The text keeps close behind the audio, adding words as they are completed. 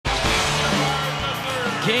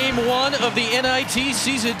Game one of the NIT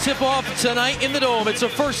season tip-off tonight in the Dome. It's a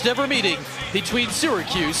first ever meeting between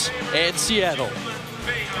Syracuse and Seattle.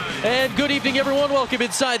 And good evening, everyone. Welcome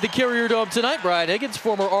inside the Carrier Dome tonight. Brian Higgins,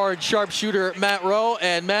 former Orange sharpshooter Matt Rowe.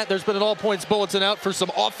 And Matt, there's been an all-points bulletin out for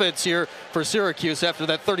some offense here for Syracuse after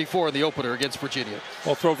that 34 in the opener against Virginia.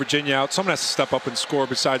 Well, throw Virginia out. Someone has to step up and score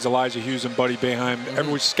besides Elijah Hughes and Buddy Boeheim.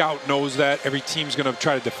 Every scout knows that. Every team's going to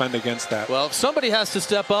try to defend against that. Well, if somebody has to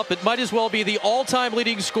step up, it might as well be the all-time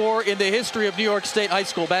leading scorer in the history of New York State high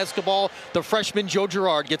school basketball. The freshman Joe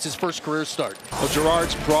Girard gets his first career start. Well,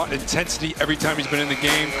 Girard's brought intensity every time he's been in the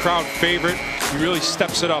game. Crowd favorite. He really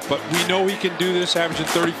steps it up, but we know he can do this, averaging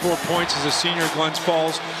 34 points as a senior at Glens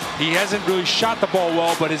Falls. He hasn't really shot the ball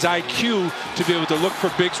well, but his IQ to be able to look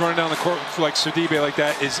for bigs running down the court like Sidibe like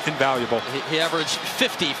that is invaluable. He averaged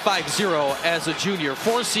 50 as a junior.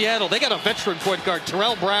 For Seattle, they got a veteran point guard,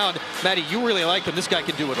 Terrell Brown. Matty, you really like him. This guy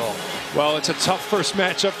can do it all. Well, it's a tough first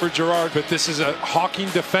matchup for Girard, but this is a hawking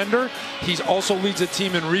defender. He also leads the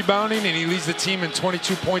team in rebounding, and he leads the team in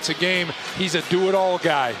 22 points a game. He's a do-it-all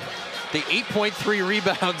guy. The 8.3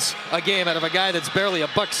 rebounds a game out of a guy that's barely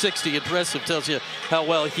 $160. Impressive. Tells you how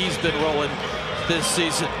well he's been rolling this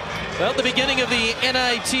season. Well, the beginning of the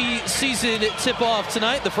NIT season tip-off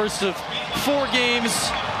tonight. The first of 4 games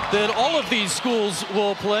that all of these schools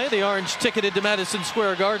will play. The Orange ticketed to Madison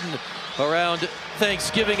Square Garden around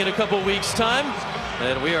Thanksgiving in a couple weeks' time.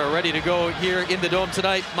 And we are ready to go here in the Dome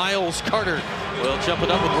tonight. Miles Carter will jump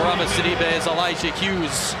it up with Barama Sidibe as Elijah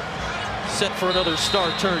Hughes set for another star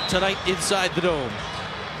turn tonight inside the Dome.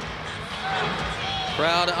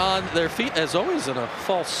 Crowd on their feet as always, in a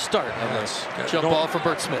false start on this jump ball for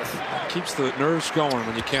Bert Smith. Keeps the nerves going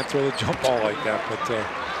when you can't throw the jump ball like that.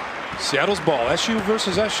 But Seattle's ball, SU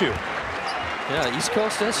versus SU. Yeah, East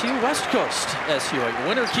Coast SU, West Coast SU.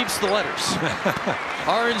 Winner keeps the letters.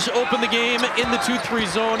 Orange open the game in the 2-3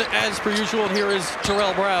 zone as per usual. And here is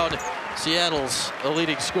Terrell Brown, Seattle's a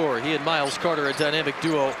leading scorer. He and Miles Carter, a dynamic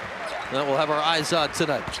duo that we'll have our eyes on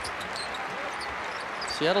tonight.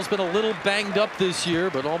 Seattle's been a little banged up this year,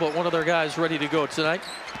 but all but one of their guys ready to go tonight.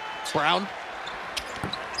 Brown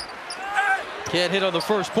can't hit on the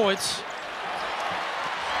first points.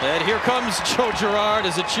 And here comes Joe Girard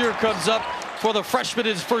as a cheer comes up for the freshman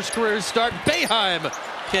in his first career start. Boeheim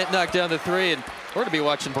can't knock down the three. And we're going to be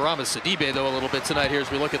watching Barama Sidibe, though, a little bit tonight here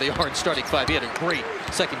as we look at the Orange starting 5. He had a great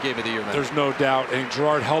second game of the year, man. There's no doubt, and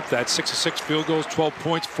Girard helped that. 6 of 6 field goals, 12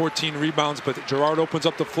 points, 14 rebounds, but Girard opens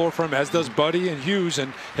up the floor for him, as does Buddy and Hughes,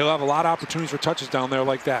 and he'll have a lot of opportunities for touches down there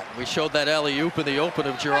like that. We showed that alley-oop in the open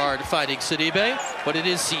of Girard finding Sidibe, but it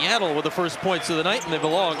is Seattle with the first points of the night, and they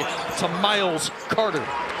belong to Miles Carter.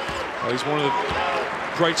 Well, he's one of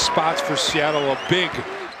the bright spots for Seattle, a big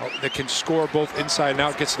that can score both inside and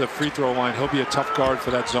out, gets to the free throw line. He'll be a tough guard for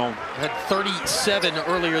that zone. Had 37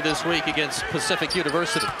 earlier this week against Pacific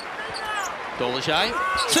University. Dolajai,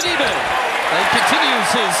 Sidibe, and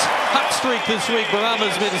continues his hot streak this week.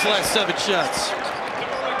 Barama's made his last 7 shots.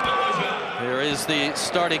 Here is the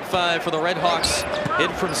starting 5 for the Redhawks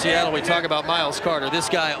in from Seattle. We talk about Miles Carter. This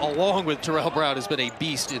guy, along with Terrell Brown, has been a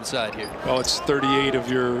beast inside here. Well, it's 38 of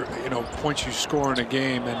your points you score in a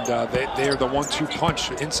game, and they are the 1-2 punch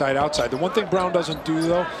inside outside. The one thing Brown doesn't do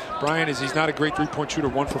though, Brian, is he's not a great 3-point shooter.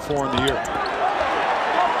 1 for 4 in the year.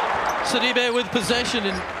 Sidibe with possession,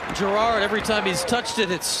 and Girard, every time he's touched it,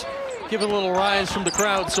 it's given a little rise from the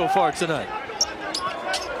crowd so far tonight.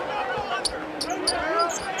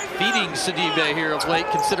 Beating Sidibe here of late,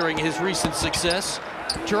 considering his recent success.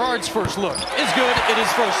 Girard's first look is good in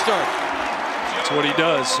his first start. That's what he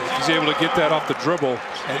does. If he's able to get that off the dribble.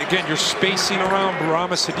 And again, you're spacing around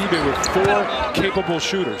Barama Sidibe with 4 capable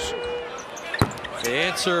shooters. The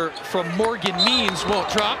answer from Morgan Means won't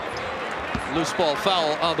drop. Loose ball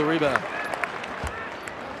foul on the rebound.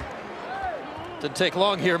 Didn't take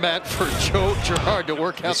long here, Matt, for Joe Girard to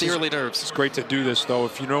work out the early nerves. It's great to do this, though.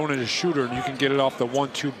 If you're known as a shooter and you can get it off the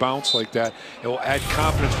 1-2 bounce like that, it will add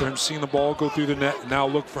confidence for him seeing the ball go through the net. Now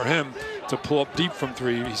look for him to pull up deep from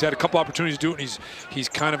 3. He's had a couple opportunities to do it, and he's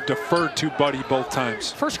kind of deferred to Buddy both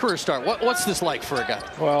times. First career start. What's this like for a guy?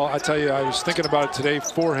 Well, I tell you, I was thinking about it today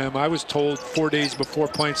for him. I was told 4 days before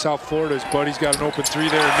playing South Florida, his Buddy's got an open 3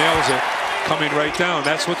 there and nails it, coming right down.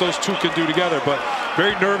 That's what those two can do together. But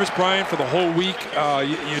very nervous, Brian, for the whole week.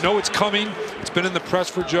 You know it's coming. It's been in the press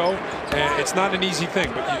for Joe, and it's not an easy thing,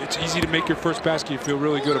 but it's easy to make your first basket. You feel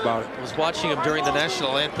really good about it. I was watching him during the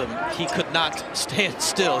national anthem. He could not stand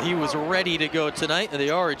still. He was ready to go tonight, and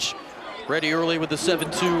the Orange ready early with the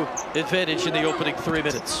 7-2 advantage in the opening 3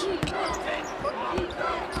 minutes.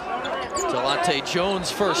 Delonte Jones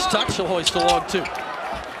first touch. He'll hoist along 2.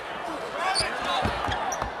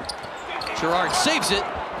 Girard saves it,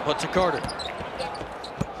 but to Carter.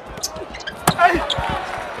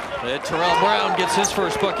 And Terrell Brown gets his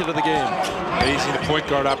first bucket of the game. Amazing, the point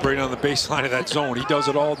guard operating on the baseline of that zone. He does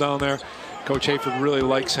it all down there. Coach Hayford really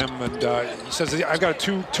likes him, and he says, I've got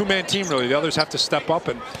a two-man team, really. The others have to step up,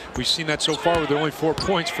 and we've seen that so far with only 4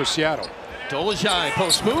 points for Seattle. Dolezaj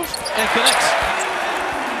post move and connects.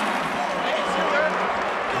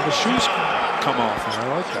 And the shoes come off, and I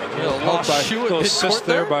like that. A little assist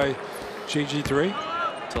there by JG3.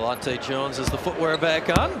 Delonte Jones has the footwear back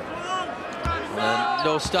on. And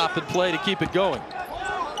no stop and play to keep it going.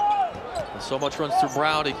 So much runs through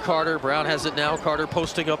Brown and Carter. Brown has it now. Carter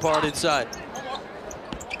posting up hard inside.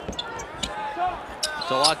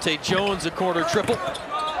 Delonte Jones, a corner triple.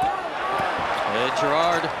 And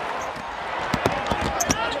Girard.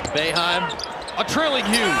 Boeheim, a trailing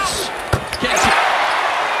Hughes. Catch it.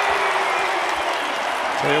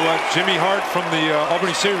 Tell you what, Jimmy Hart from the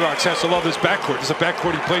Albany City Rocks has to love this backcourt. This is a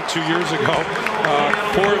backcourt he played 2 years ago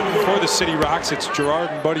for the City Rocks. It's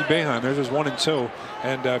Girard and Buddy Boeheim. There's his 1 and 2.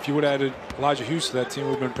 And if you would have added Elijah Hughes to that team,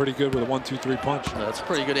 would have been pretty good with a 1-2-3 punch. That's a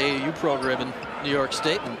pretty good AAU program in New York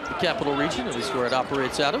State, and the Capital Region, at least where it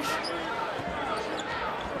operates out of.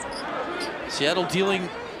 Seattle dealing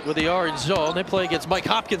with the orange zone. They play against Mike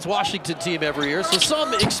Hopkins' Washington team every year, so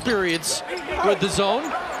some experience with the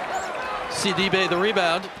zone. Sidibe the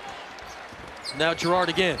rebound. Now Girard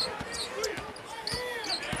again.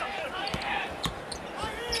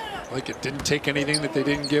 Like it didn't take anything that they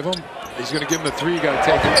didn't give him. He's going to give him the 3. You got to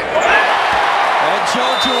take it. And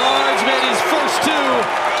Joe Girard's made his first 2,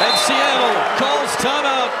 and Seattle calls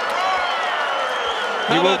timeout.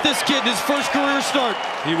 How about this kid, his first career start?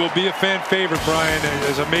 He will be a fan favorite, Brian.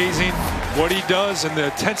 It's amazing what he does and the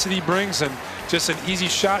intensity he brings, and just an easy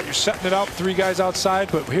shot. You're setting it up, 3 guys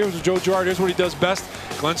outside, but here's Joe Girard. Here's what he does best.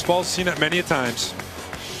 Glens Falls seen it many a times.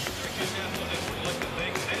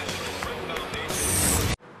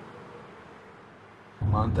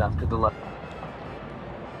 Month after the left.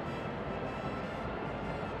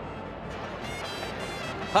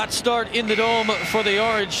 Hot start in the dome for the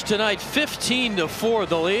Orange tonight. 15-4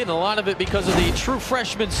 the lead, and a lot of it because of the true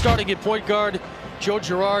freshman starting at point guard, Joe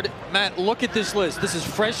Girard. Matt, look at this list. This is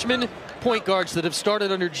freshman point guards that have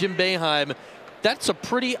started under Jim Boeheim. That's a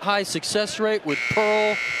pretty high success rate with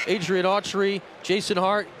Pearl, Adrian Autry, Jason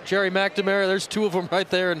Hart, Jerry McNamara. There's 2 of them right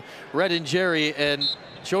there, and Red and Jerry. And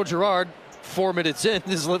Joe Girard, 4 minutes in,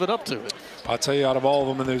 is living up to it. I'll tell you, out of all of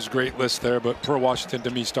them, and there's a great list there, but Pearl Washington, to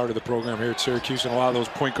me, started the program here at Syracuse, and a lot of those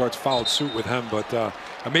point guards followed suit with him. But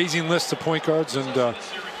amazing list of point guards, and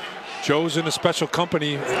Joe's in a special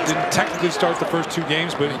company. Didn't technically start the first 2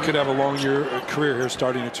 games, but he could have a long career here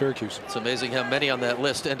starting at Syracuse. It's amazing how many on that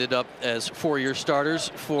list ended up as 4-year starters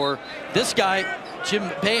for this guy, Jim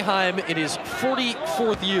Boeheim, in his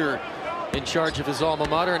 44th year in charge of his alma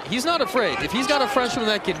mater. And he's not afraid. If he's got a freshman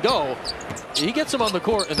that can go, he gets him on the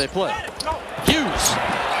court and they play. Hughes,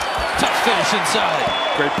 tough finish inside.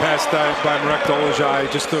 Great pass by Marek Dolezaj.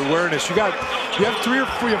 Just the awareness. You have 3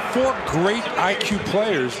 or 4 great IQ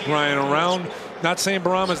players, Brian, around. Not saying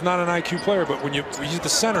Barama's not an IQ player, but when you use the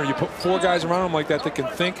center, you put 4 guys around him like that that can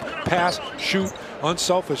think, pass, shoot,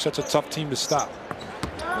 unselfish. That's a tough team to stop.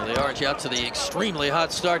 Well, the Orange out to the extremely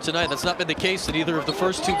hot start tonight. That's not been the case in either of the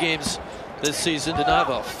first 2 games this season. Did not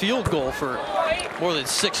have a field goal for more than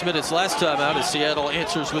 6 minutes last time out as Seattle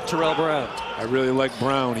answers with Terrell Brown. I really like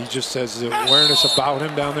Brown. He just has the awareness about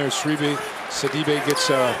him down there. Sidibe gets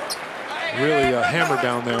really hammered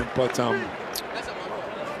down there. But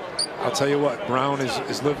I'll tell you what, Brown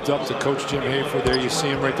has lived up to Coach Jim Hayford. There you see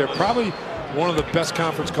him right there. Probably one of the best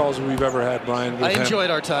conference calls we've ever had, Brian. I enjoyed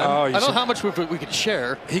our time. I don't know how much we could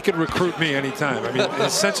share. He could recruit me anytime. I mean,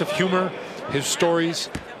 his sense of humor, his stories,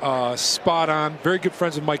 spot on. Very good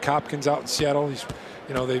friends with Mike Hopkins out in Seattle.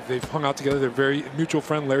 They've hung out together. They're very mutual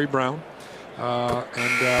friend, Larry Brown,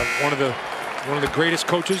 and one of the greatest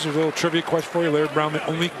coaches. A little trivia question for you: Larry Brown, the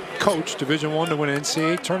only coach Division I to win an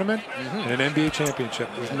NCAA tournament and an NBA championship.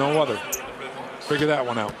 There's no other. Figure that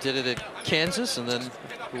one out. Did it at Kansas and then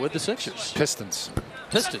with the Sixers. Pistons,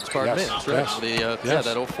 pardon me. That's right. Yes. Yeah,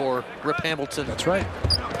 that 04 Rip Hamilton. That's right.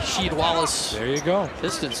 Sheed Wallace. There you go.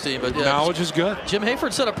 Pistons team. But knowledge is good. Jim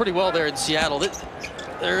Hayford set up pretty well there in Seattle.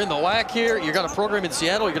 They're in the WAC here. You got a program in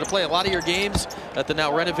Seattle. You're going to play a lot of your games at the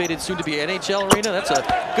now renovated, soon-to-be NHL arena. That's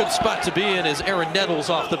a good spot to be in as Aaron Nettles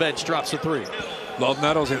off the bench drops a 3. Love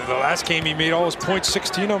Nettles. In the last game, he made all his points,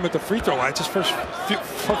 16 of them at the free throw line. It's his first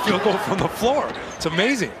field goal from the floor. It's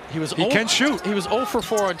amazing. He can shoot. He was 0 for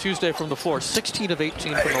 4 on Tuesday from the floor, 16 of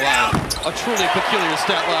 18 from the line. A truly peculiar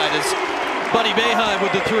stat line is Buddy Boeheim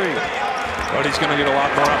with the 3. But he's going to get a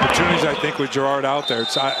lot more opportunities, I think, with Gerard out there.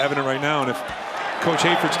 It's evident right now. And if Coach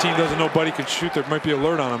Hayford's team doesn't know Buddy can shoot, there might be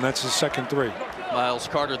alert on him. That's his second three. Miles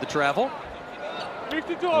Carter, the travel.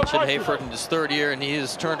 Mentioned Hayford in his third year, and he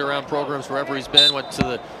has turned around programs wherever he's been. Went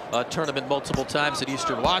to the tournament multiple times at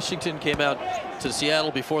Eastern Washington, came out to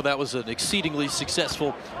Seattle. Before that was an exceedingly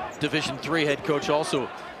successful Division III head coach, also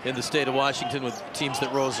in the state of Washington, with teams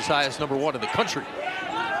that rose as high as #1 in the country.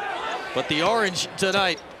 But the Orange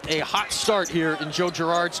tonight, a hot start here in Joe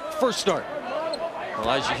Girard's first start.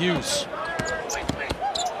 Elijah Hughes.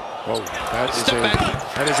 Whoa,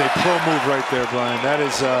 that is a pro move right there, Brian. That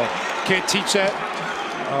is, can't teach that.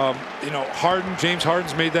 You know, James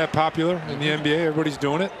Harden's made that popular in the NBA. Everybody's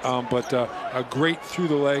doing it. But a great through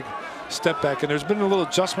the leg step back. And there's been a little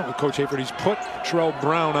adjustment with Coach Hayford. He's put Terrell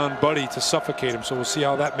Brown on Buddy to suffocate him. So we'll see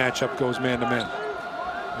how that matchup goes man to man.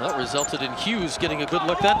 Well, that resulted in Hughes getting a good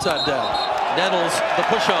look that time down. Nettles the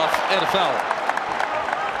push-off and a foul.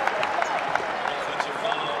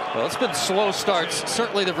 Well, it's been slow starts.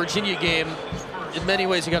 Certainly the Virginia game, in many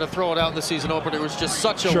ways, you got to throw it out in the season opener. It was just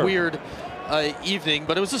such a weird evening,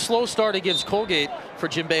 but it was a slow start against Colgate for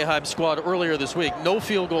Jim Boeheim's squad earlier this week. No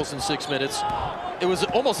field goals in 6 minutes. It was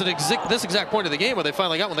almost at this exact point of the game where they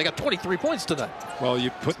finally got one. They got 23 points tonight. Well,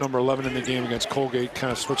 you put number 11 in the game against Colgate,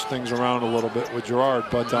 kind of switched things around a little bit with Gerard.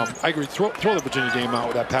 But I agree, throw the Virginia game out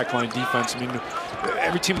with that pack line defense. I mean,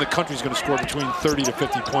 every team in the country is going to score between 30 to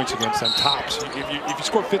 50 points against them tops. If you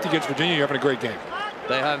score 50 against Virginia, you're having a great game.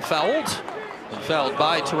 Boeheim fouled, and fouled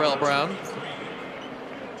by Terrell Brown.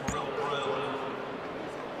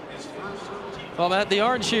 Well, Matt, the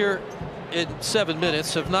Orange here in 7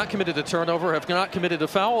 minutes have not committed a turnover, have not committed a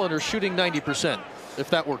foul, and are shooting 90%, if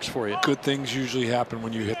that works for you. Good things usually happen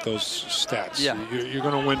when you hit those stats. Yeah. You're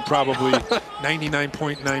going to win probably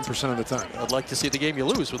 99.9% of the time. I'd like to see the game you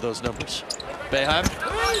lose with those numbers. Boeheim.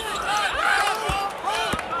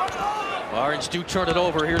 Orange do turn it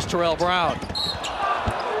over. Here's Terrell Brown.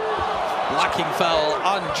 Blocking foul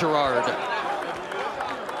on Gerard.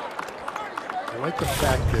 I like the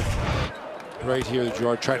fact that right here,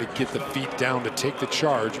 Gerard tried to get the feet down to take the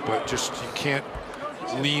charge, but just you can't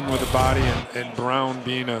lean with the body. And Brown,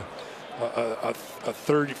 being a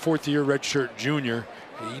fourth-year redshirt junior,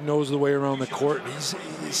 he knows the way around the court. He's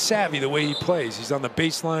savvy the way he plays. He's on the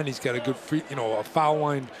baseline. He's got a good free, a foul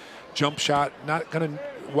line jump shot. Not going to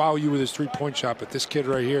wow you with his three-point shot, but this kid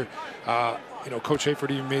right here, Coach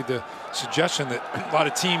Hayford even made the suggestion that a lot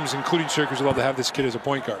of teams, including Syracuse, would love to have this kid as a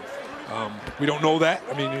point guard. We don't know that.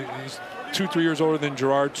 I mean, he's 2-3 years older than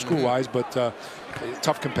Gerard school-wise, but a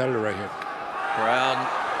tough competitor right here. Brown,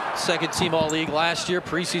 second-team All-League last year,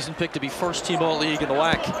 preseason pick to be first-team All-League in the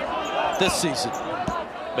WAC this season.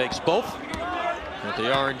 Makes both. With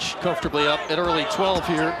the Orange comfortably up at early 12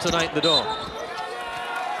 here tonight in the Dome.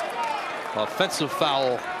 Offensive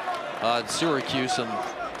foul on Syracuse and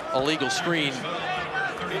a legal screen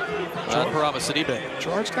on Sidibe.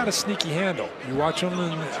 Gerard's got a sneaky handle. You watch him,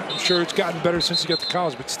 and I'm sure it's gotten better since he got to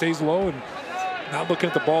college, but stays low and not looking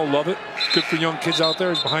at the ball. Love it. Good for young kids out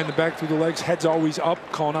there. He's behind the back, through the legs. Head's always up,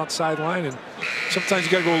 calling outside line. And sometimes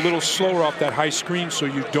you got to go a little slower off that high screen so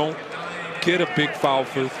you don't get a big foul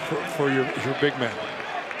for your big man.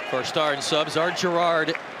 For starting subs, Art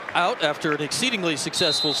Gerard out after an exceedingly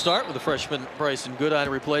successful start with the freshman Bryson Goodine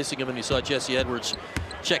replacing him, and you saw Jesse Edwards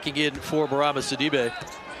checking in for Sidibe.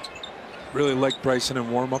 Really like Bryson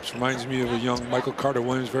in warm-ups. Reminds me of a young Michael Carter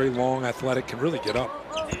Williams, very long, athletic, can really get up.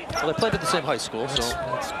 Well, they played at the same high school, so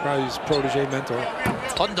that's probably his protege mentor.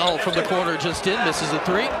 Hundal from the corner just in, misses a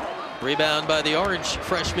three. Rebound by the Orange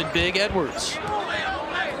freshman big Edwards.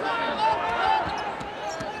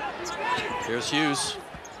 Here's Hughes.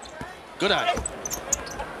 Goodine.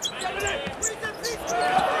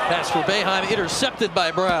 Pass for Boeheim, intercepted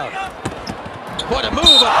by Brown. What a move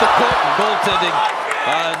up the court, and goaltending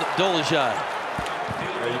on Dolezaj.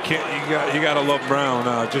 You got to love Brown.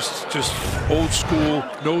 Just old school,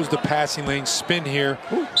 knows the passing lane, spin here.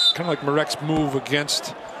 Kind of like Marek's move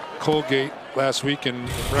against Colgate last week, and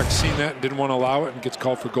Marek seen that and didn't want to allow it and gets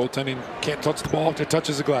called for goaltending. Can't touch the ball until it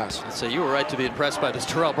touches the glass. I'd say you were right to be impressed by this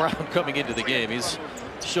Terrell Brown coming into the game. He's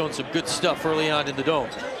shown some good stuff early on in the Dome.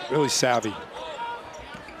 Really savvy.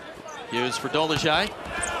 Hughes for Dolezaj.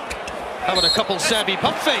 How about a couple savvy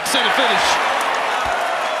pump fakes and a finish?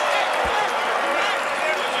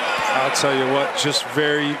 I'll tell you what, just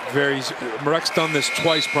very, very. Marek's done this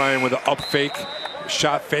twice, Brian, with an up fake,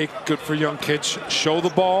 shot fake. Good for young kids. Show the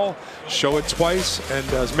ball, show it twice, and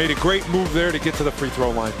has made a great move there to get to the free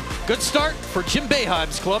throw line. Good start for Jim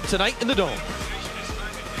Boeheim's club tonight in the Dome.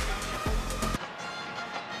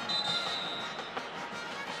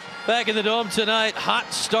 Back in the Dome tonight,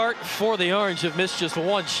 hot start for the Orange. Have missed just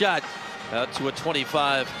one shot out to a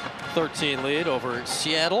 25-13 lead over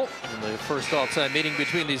Seattle in the first all-time meeting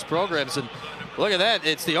between these programs. And look at that,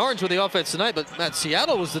 it's the Orange with the offense tonight, but Matt,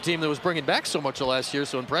 Seattle was the team that was bringing back so much of last year,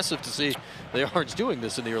 so impressive to see the Orange doing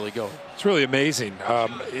this in the early going. It's really amazing.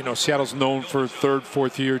 You know, Seattle's known for third,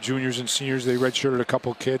 fourth year juniors and seniors. They redshirted a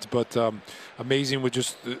couple of kids, but amazing with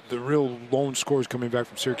just the real lone scores coming back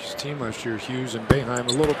from Syracuse team last year. Hughes and Boeheim,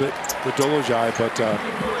 a little bit with Dolezaj, but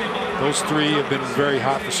those three have been very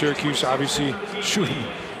hot for Syracuse. Obviously, shooting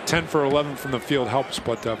 10 for 11 from the field helps,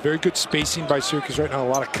 but very good spacing by Syracuse right now. A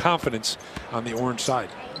lot of confidence on the Orange side.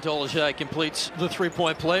 Dolezaj completes the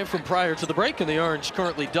three-point play from prior to the break, and the Orange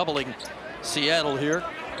currently doubling Seattle here.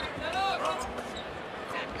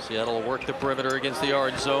 Seattle will work the perimeter against the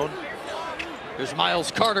Orange zone. There's Miles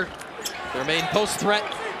Carter, their main post threat.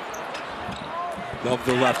 Love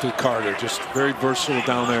the left with Carter, just very versatile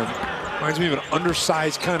down there. Reminds me of an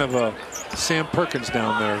undersized kind of a Sam Perkins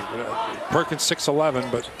down there. Perkins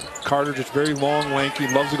 6'11", but Carter just very long, lanky,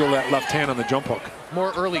 loves to go that left hand on the jump hook.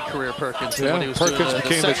 More early career Perkins than when he was Perkins doing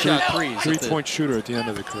became the three-point shooter at the end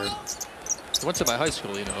of the career. He went to my high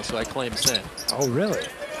school, you know, so I claim Sam. Oh, really?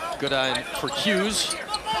 Good eye for Hughes.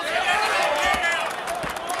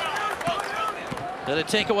 And a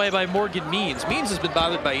takeaway by Morgan Means. Means has been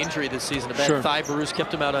bothered by injury this season. A bad thigh bruise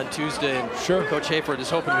kept him out on Tuesday. And Coach Hayford is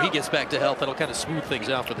hoping when he gets back to health, that'll kind of smooth things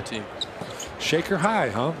out for the team. Shaker high,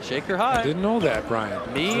 huh? Shaker high. I didn't know that,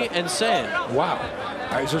 Brian. Me and Sam. Wow.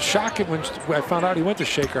 I was shocked when I found out he went to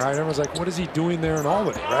Shaker High. And I was like, what is he doing there in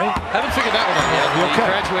Albany, right? Haven't figured that one out yet. He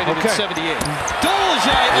graduated in '78.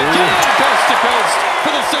 Dolezaj again, coast to coast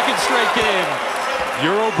for the second straight game.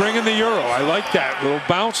 Euro bringing the Euro. I like that. Little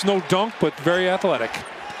bounce, no dunk, but very athletic.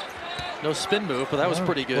 No spin move, but that was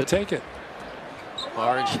pretty good. We'll take it.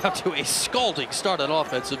 Orange up to a scalding start on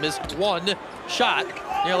offense and missed one shot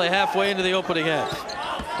nearly halfway into the opening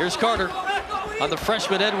half. Here's Carter on the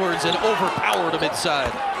freshman Edwards and overpowered him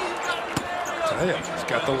inside. Tell you, he's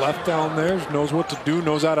got the left down there, knows what to do,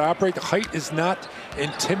 knows how to operate. The height is not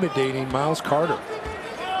intimidating Miles Carter.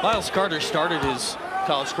 Miles Carter started his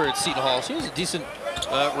college career at Seton Hall. So he was a decent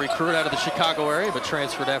recruit out of the Chicago area, but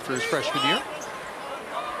transferred after his freshman year.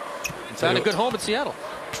 Found a good home at Seattle.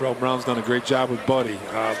 Terrell Brown's done a great job with Buddy.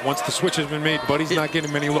 Once the switch has been made, Buddy's not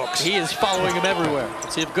getting many looks. He is following him everywhere.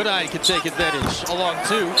 Let's see if Goodine can take advantage. Along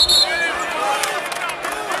two.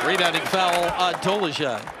 Rebounding foul on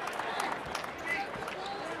Dolezaj.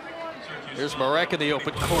 Here's Marek in the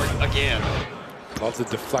open court again. Love the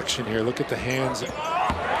deflection here. Look at the hands.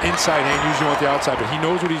 Inside hand, usually on the outside, but he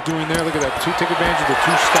knows what he's doing there. Look at that. Take advantage of the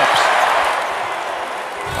two steps.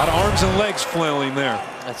 A lot of arms and legs flailing there.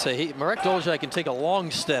 I'd say Marek Dolezaj can take a long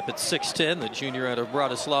step at 6'10", the junior out of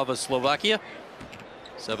Bratislava, Slovakia.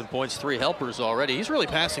 7 points, 3 helpers already. He's really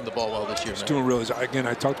passing the ball well this year. He's doing really, again,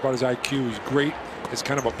 I talked about his IQ. He's great as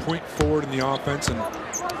kind of a point forward in the offense, and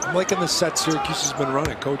I'm liking the set Syracuse has been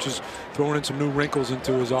running. Coach is throwing in some new wrinkles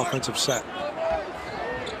into his offensive set.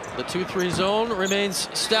 The 2-3 zone remains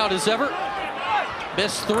stout as ever.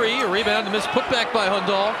 Missed three, a rebound, and missed putback by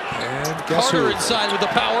Hundal. And guess Carter who? inside with the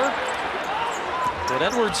power. But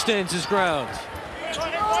Edwards stands his ground.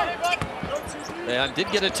 And did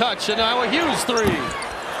get a touch, and now a Hughes three.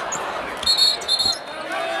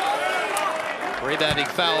 Rebounding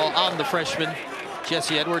foul on the freshman,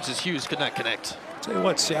 Jesse Edwards, as Hughes could not connect. Tell you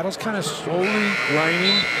what, Seattle's kind of slowly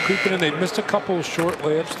grinding, creeping in. They've missed a couple of short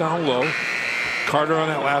layups down low. Carter on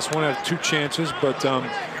that last one had 2 chances, but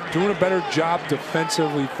doing a better job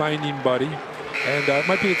defensively finding Buddy. And it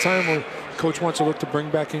might be a time where Coach wants to look to bring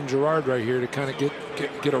back in Gerard right here to kind of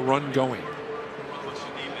get a run going.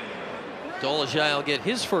 Dolezaj will get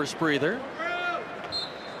his first breather.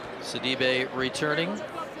 Sidibe returning.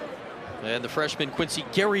 And the freshman Quincy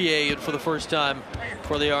Guerrier in for the first time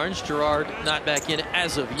for the Orange. Gerard not back in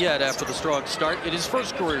as of yet after the strong start. It is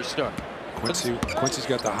first career start. Quincy's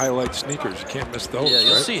got the highlight sneakers. You can't miss those. Yeah,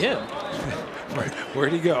 you'll right? see him.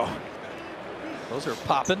 Where'd he go? Those are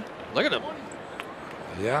popping. Look at him.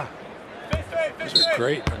 Yeah. Those are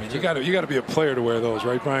great. I mean, you got to be a player to wear those,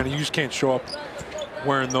 right, Brian? You just can't show up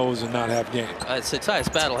wearing those and not have game. I'd say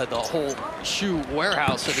Tyus Battle had the whole shoe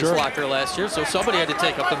warehouse in his locker last year, so somebody had to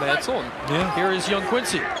take up the mantle. And here is young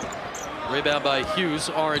Quincy. Rebound by Hughes.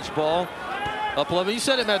 Orange ball. Up 11. You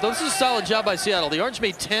said it, Matt. This is a solid job by Seattle. The Orange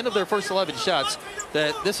made 10 of their first 11 shots.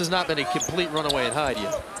 That this has not been a complete runaway and hide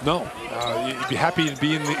yet. No. You'd be happy to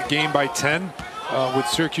be in the game by 10 with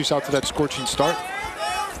Syracuse out to that scorching start.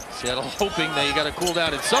 Seattle hoping that you got to cool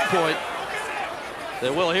down at some point. They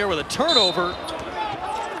will here with a turnover.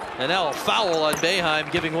 And now a foul on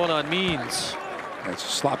Boeheim, giving one on Means. It's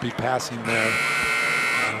sloppy passing there.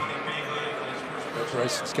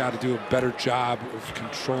 Bryson's got to do a better job of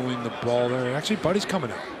controlling the ball there. Actually, Buddy's coming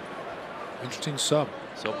out. Interesting sub.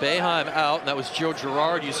 So Boeheim out, and that was Joe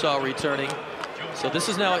Girard you saw returning. So this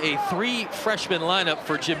is now a 3-freshman lineup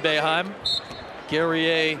for Jim Boeheim.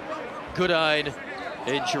 Guerrier, Goodine,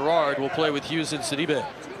 and Girard will play with Hughes and Sidibe.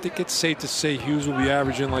 I think it's safe to say Hughes will be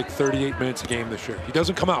averaging like 38 minutes a game this year. He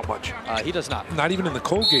doesn't come out much. He does not. Not even in the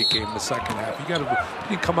Colgate game in the second half. He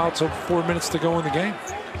didn't come out till 4 minutes to go in the game.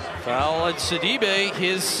 Foul on Sidibe,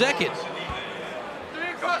 his second.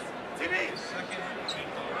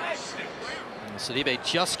 Sidibe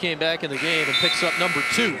just came back in the game and picks up number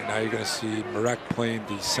 2. Now you're going to see Marek playing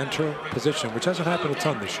the center position, which hasn't happened a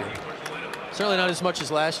ton this year. Certainly not as much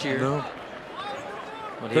as last year. No.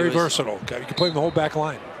 Very versatile. You can play him the whole back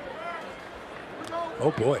line.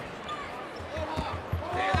 Oh boy.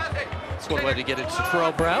 That's one way to get it to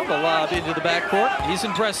Terrell Brown. The lob into the backcourt. He's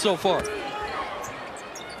impressed so far.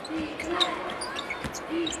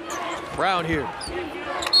 Brown here.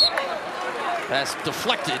 Pass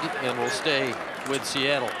deflected and will stay with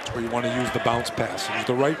Seattle. That's where you want to use the bounce pass. It was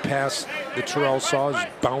the right pass that Terrell saw.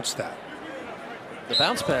 Just bounce that. The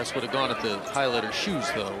bounce pass would have gone at the highlighter shoes,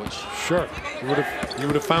 though, which sure he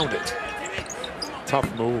would have found it. Tough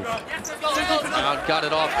move. Brown got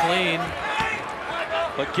it off clean,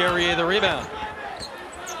 but Guerrier the rebound.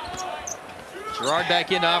 Girard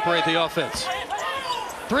back in to operate the offense.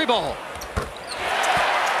 3-ball.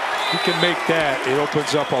 He can make that. It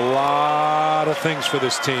opens up a lot of things for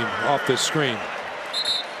this team off this screen.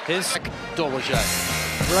 His Dolezaj.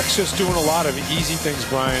 Rex just doing a lot of easy things,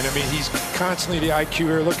 Brian. I mean, he's constantly the IQ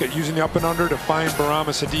here. Look at using the up and under to find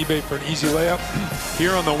Barama Sidibe for an easy layup.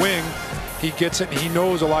 Here on the wing, he gets it, and he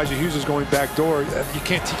knows Elijah Hughes is going back door. You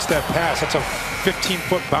can't teach that pass. That's a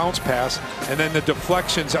 15-foot bounce pass. And then the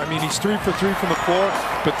deflections. I mean, he's 3 for 3 from the floor,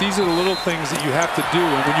 but these are the little things that you have to do.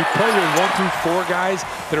 And when you play with 1 through 4 guys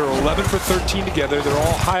that are 11 for 13 together, they're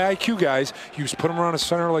all high IQ guys. You just put them around a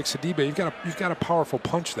center like Sidibe. You've got a powerful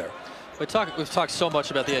punch there. We've talked so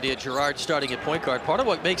much about the idea of Girard starting at point guard. Part of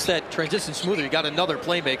what makes that transition smoother, you got another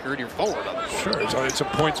playmaker in your forward on the court. Sure, it's a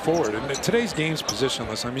points forward. And today's game's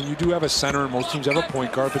positionless. I mean, you do have a center, and most teams have a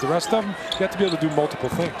point guard, but the rest of them, you have to be able to do multiple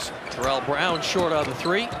things. Terrell Brown short on the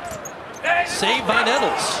 3. Saved by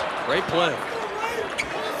Nettles. Great play.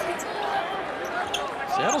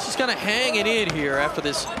 Seattle's just kind of hanging in here after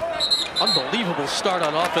this unbelievable start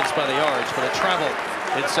on offense by the Yards, but a travel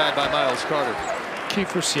inside by Miles Carter. Key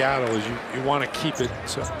for Seattle is you want to keep it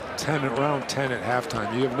to around 10 at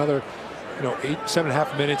halftime. You have another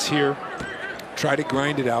 7.5 minutes here. Try to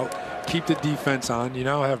grind it out. Keep the defense on. You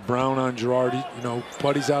now have Brown on Girard.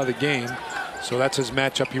 Buddy's out of the game. So that's his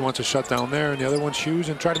matchup. He wants to shut down there. And the other one's Hughes,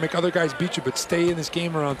 and try to make other guys beat you. But stay in this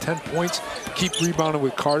game around 10 points. Keep rebounding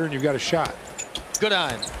with Carter, and you've got a shot.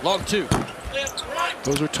 Goodine, long 2.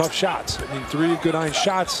 Those are tough shots. I mean, 3 Goodine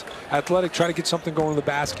shots. Athletic, try to get something going to the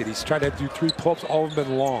basket. He's tried to do 3 pull-ups. All of them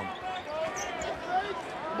been long.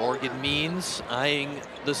 Morgan Means eyeing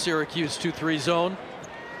the Syracuse 2-3 zone.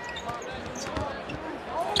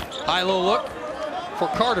 High-low look for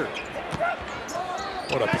Carter.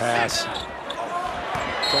 What a pass.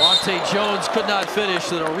 Delonte Jones could not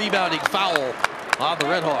finish, and a rebounding foul on the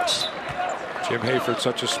Redhawks. Jim Hayford's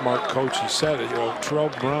such a smart coach. He said it. Terrell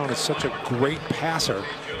Brown is such a great passer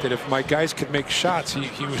that if my guys could make shots,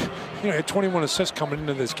 he would. Had 21 assists coming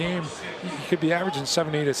into this game. He could be averaging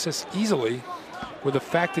 7-8 assists easily, with the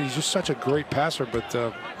fact that he's just such a great passer. But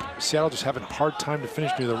Seattle just having a hard time to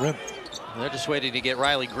finish near the rim. They're just waiting to get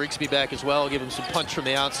Riley Grigsby back as well. Give him some punch from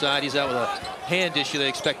the outside. He's out with a hand issue. They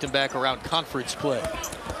expect him back around conference play.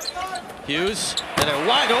 Hughes and a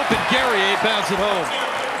wide open Guerrier pounds it home.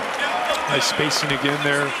 Nice spacing again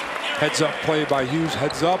there. Heads up play by Hughes.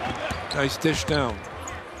 Heads up. Nice dish down.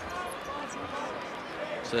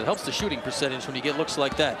 So it helps the shooting percentage when you get looks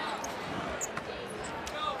like that.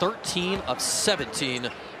 13 of 17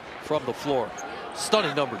 from the floor.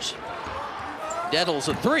 Stunning numbers. Nettles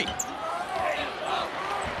a 3.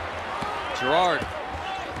 Girard.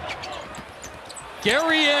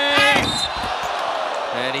 Guerrier!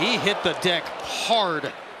 And he hit the deck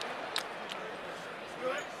hard.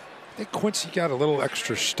 I think Quincy got a little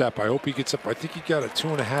extra step. I hope he gets up. I think he got a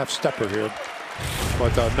 2.5 stepper here.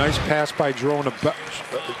 But a nice pass by Joe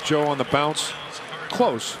on the bounce.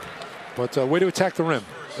 Close. But way to attack the rim.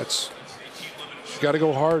 That's got to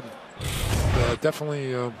go hard.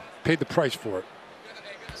 Definitely paid the price for it.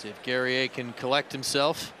 See if Guerrier can collect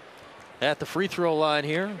himself at the free throw line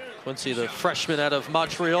here. Quincy, the freshman out of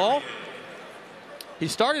Montreal. He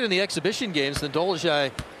started in the exhibition games, then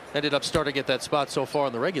Dolezaj ended up starting at that spot so far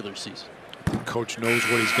in the regular season. Coach knows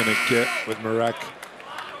what he's going to get with Marek.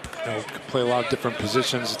 You know, can play a lot of different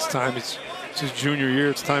positions. It's time. It's his junior year.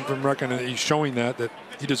 It's time for Marek, and he's showing that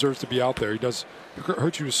he deserves to be out there. He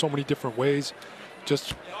hurt you in so many different ways.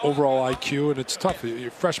 Just overall IQ, and it's tough.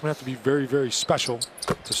 Your freshmen have to be very, very special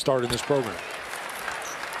to start in this program.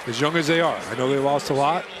 As young as they are. I know they lost a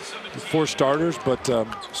lot with 4 starters, but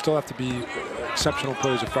still have to be exceptional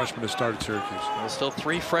players as freshmen to start at Syracuse. Well, still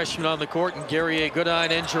 3 freshmen on the court, and Guerrier,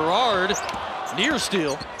 Goodine, and Gerard near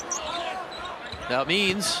steal. That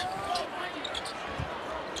means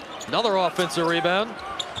another offensive rebound.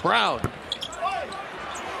 Brown.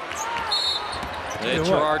 And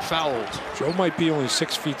Gerard fouled. Joe might be only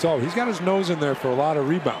 6 feet tall. He's got his nose in there for a lot of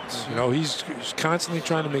rebounds. You know, he's constantly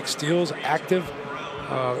trying to make steals, active,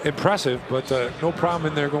 impressive, but no problem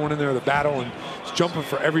in there going in there the battle and jumping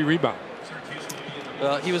for every rebound.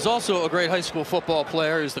 He was also a great high school football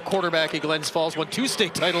player. He was the quarterback at Glens Falls, won 2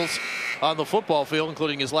 state titles on the football field,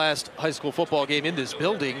 including his last high school football game in this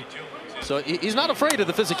building. So he's not afraid of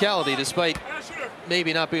the physicality, despite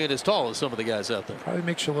maybe not being as tall as some of the guys out there. Probably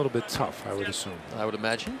makes you a little bit tough, I would assume. I would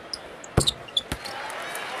imagine.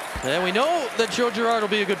 And we know that Joe Girard will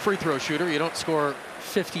be a good free throw shooter. You don't score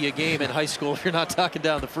 50 a game in high school if you're not knocking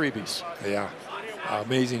down the freebies. Yeah,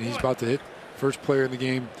 amazing. He's about to hit first player in the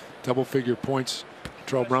game, double-figure points.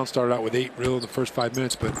 Terrell Brown started out with 8 real in the first 5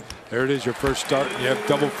 minutes, but there it is, your first start. You have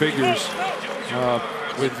double figures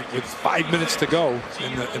with 5 minutes to go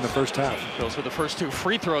in the first half. Those were the first 2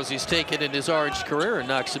 free throws he's taken in his Orange career and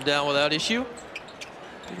knocks him down without issue.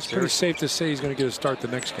 It's pretty safe to say he's going to get a start the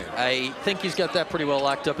next game. I think he's got that pretty well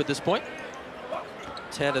locked up at this point.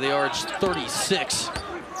 10 of the Orange 36.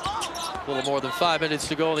 A little more than 5 minutes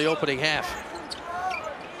to go in the opening half.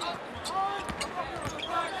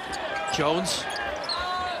 Jones.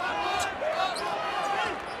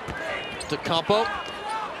 To Campo.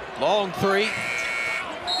 Long 3.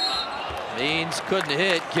 Means couldn't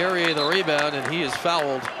hit. Guerrier the rebound, and he is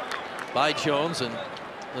fouled by Jones, and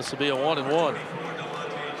this will be a 1-and-1.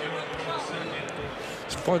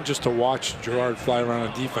 It's fun just to watch Girard fly around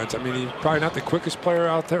on defense. I mean, he's probably not the quickest player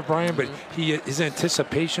out there, Brian, but his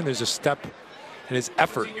anticipation, there's a step in his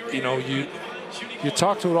effort. You know, you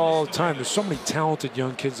talk to it all the time. There's so many talented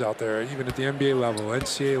young kids out there, even at the NBA level,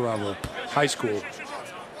 NCAA level, high school,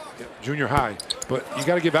 junior high, but you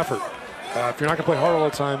got to give effort. If you're not going to play hard all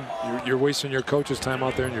the time, you're wasting your coach's time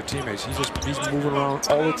out there and your teammates. He's moving around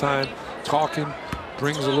all the time, talking,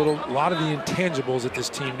 brings a lot of the intangibles that this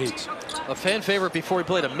team needs. A fan favorite before he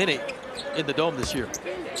played a minute in the Dome this year.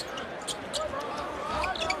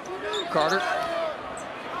 Carter.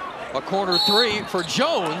 A corner 3 for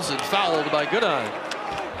Jones, and fouled by Goodine.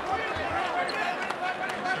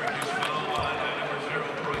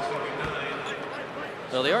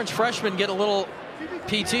 Well, the Orange freshman getting a little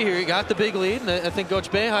PT here. He got the big lead, and I think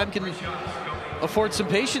Coach Boeheim can afford some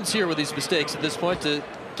patience here with these mistakes at this point to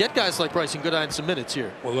get guys like Bryson Goodine some minutes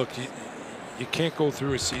here. Well, look, you can't go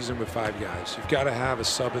through a season with 5 guys. You've got to have a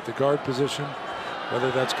sub at the guard position,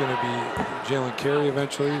 whether that's going to be Jalen Carey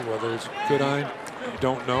eventually, whether it's Goodine, you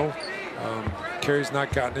don't know. Carey's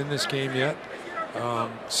not gotten in this game yet.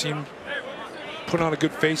 Seemed put on a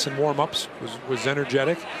good face in warm-ups, was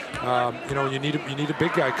energetic. You know, you need a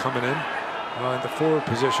big guy coming in the forward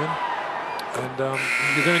position, and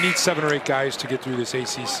you're going to need 7 or 8 guys to get through this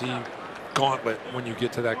ACC gauntlet when you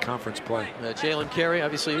get to that conference play. Jalen Carey,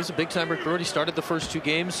 obviously, he's a big-time recruit. He started the first 2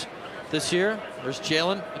 games this year. There's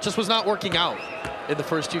Jalen. It just was not working out in the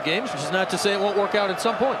first 2 games, which is not to say it won't work out at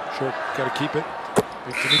some point. Sure, got to keep it.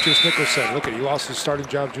 Like Demetrius Nichols said, look, he lost his starting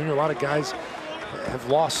job junior. A lot of guys have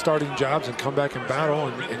lost starting jobs and come back in battle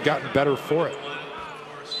and gotten better for it.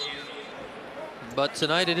 But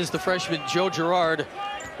tonight it is the freshman Joe Girard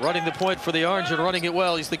running the point for the Orange and running it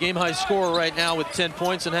well. He's the game-high scorer right now with 10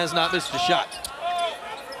 points and has not missed a shot.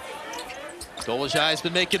 Dolezaj has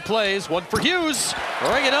been making plays. One for Hughes.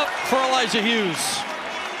 Bring it up for Elijah Hughes.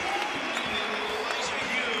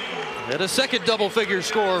 And a second double-figure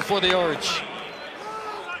score for the Orange.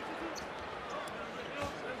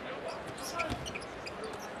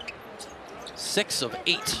 Six of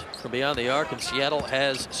 8 from beyond the arc, and Seattle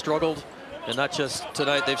has struggled, and not just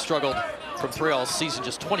tonight. They've struggled from 3 all season.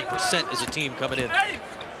 Just 20% as a team coming in.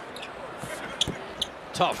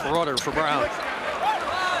 Tough runner for Brown.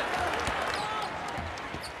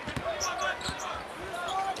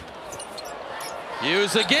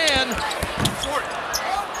 Hughes again.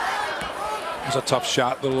 It was a tough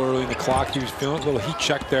shot, a little early in the clock. He was feeling a little heat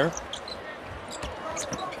check there.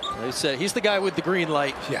 They said he's the guy with the green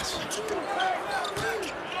light. Yes.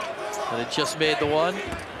 And it just made the one.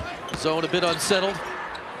 Zone a bit unsettled.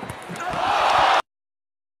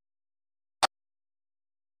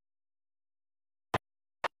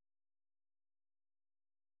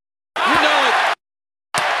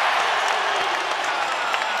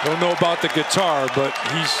 Don't know about the guitar, but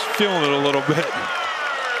he's feeling it a little bit.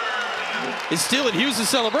 He's stealing Hughes'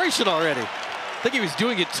 celebration already. I think he was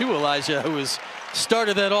doing it to Elijah, who has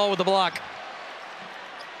started that all with the block.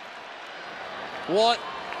 What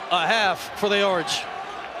a half for the Orange.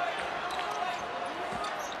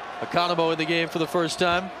 Economo in the game for the first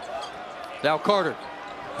time. Now Carter.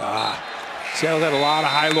 Seattle had a lot of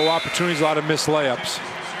high-low opportunities, a lot of missed layups.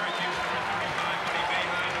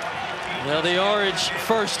 Well, the Orange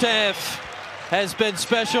first half has been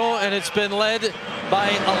special, and it's been led by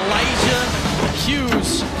Elijah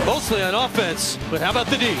Hughes, mostly on offense. But how about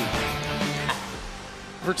the D?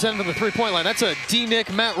 For 10 to the three-point line. That's a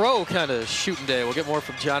D-Nick, Matt Rowe kind of shooting day. We'll get more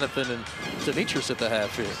from Jonathan and Demetrius at the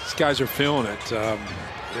half here. These guys are feeling it.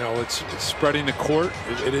 You know, it's spreading the court.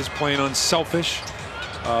 It is playing unselfish.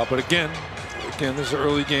 But again, this is an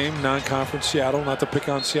early game, non-conference Seattle. Not to pick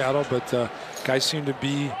on Seattle, but guys seem to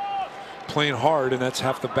be playing hard, and that's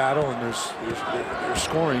half the battle. And they're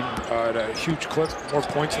scoring at a huge clip, more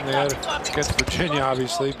points than they had against Virginia,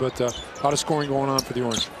 obviously. But a lot of scoring going on for the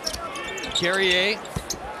Orange. Carrier,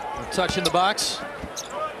 touch in the box.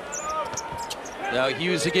 Now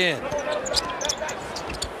Hughes again.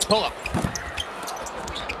 Pull up.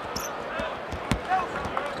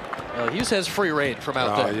 Hughes has free reign from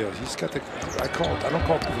out there. Yeah, he's got the. I don't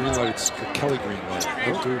call it the green light. It's the Kelly green light.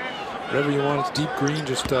 He'll do whatever you want. It's deep green.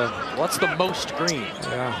 Just. What's the most green?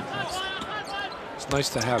 Yeah, it's nice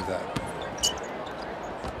to have that.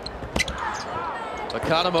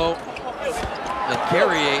 Economo and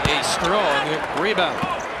Carrier a strong rebound.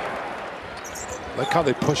 Like how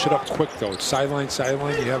they push it up quick though. It's sideline,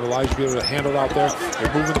 sideline. You have Elijah be able to handle it out there.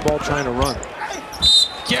 They're moving the ball, trying to run.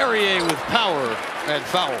 Carrier with power and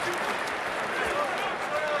foul.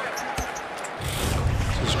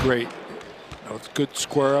 This is great. Now it's good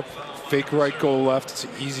square up, fake right, go left. It's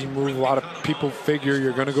an easy move. A lot of people figure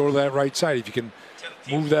you're going to go to that right side. If you can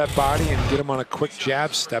move that body and get them on a quick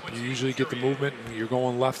jab step, you usually get the movement, and you're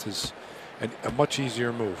going left is a much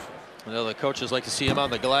easier move. I know the coaches like to see him on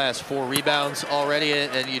the glass. 4 rebounds already,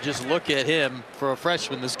 and you just look at him for a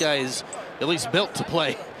freshman. This guy is at least built to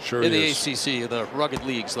play in the ACC, in the rugged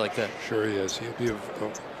leagues like that. Sure he is. He'll be a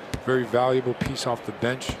very valuable piece off the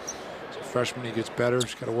bench. As a freshman, he gets better.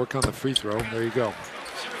 He's got to work on the free throw. There you go.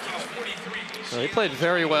 Well, he played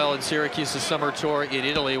very well in Syracuse's summer tour in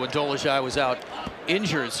Italy when Dolezaj was out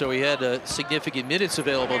injured, so he had significant minutes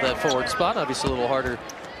available at that forward spot. Obviously a little harder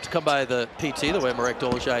to come by the PT the way Marek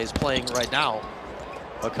Dolezaj is playing right now.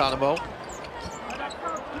 Economo.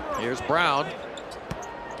 Here's Brown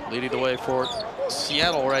leading the way for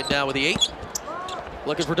Seattle right now with the 8.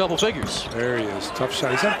 Looking for double figures. There he is. Tough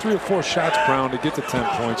shot. He's had 3 or 4 shots, Brown, to get to 10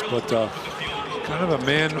 points, but kind of a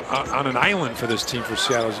man on an island for this team for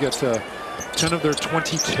Seattle. He's got 10 of their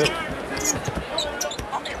 22.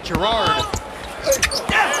 Gerard.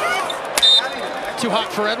 Too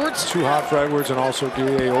hot for Edwards? Too hot for Edwards, and also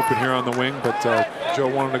Guillet open here on the wing, but Joe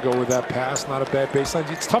wanted to go with that pass. Not a bad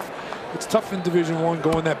baseline. It's tough. It's tough in Division I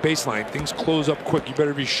going that baseline. Things close up quick. You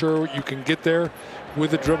better be sure you can get there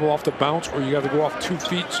with a dribble off the bounce, or you got to go off 2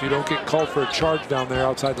 feet so you don't get called for a charge down there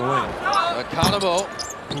outside the lane. Economo.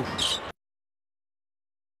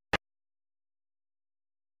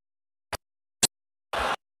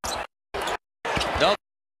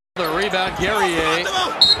 Another rebound, Guerrier.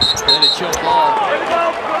 And a choke ball.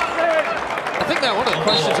 I think that one of the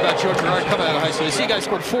questions about Joe Girard coming out of high school, you see a guy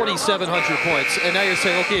scored 4,700 points, and now you're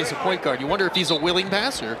saying, okay, he's a point guard. You wonder if he's a willing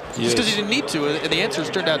passer, just because he didn't need to, and the answers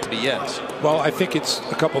turned out to be yes. Well, I think it's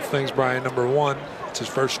a couple of things, Brian. Number one, it's his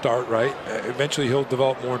first start, right? Eventually he'll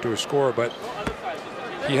develop more into a scorer, but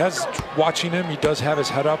he has, watching him, he does have his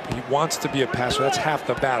head up. He wants to be a passer. That's half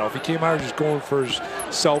the battle. If he came out just going for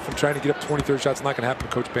himself and trying to get up 20, 30 shots, it's not going to happen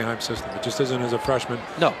in Coach Boeheim's system. It just isn't as a freshman.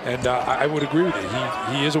 No. And I would agree with you.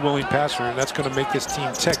 He is a willing passer, and that's going to make this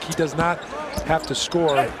team tick. He does not have to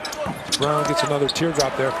score. Brown gets another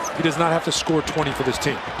teardrop there. He does not have to score 20 for this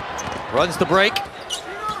team. Runs the break.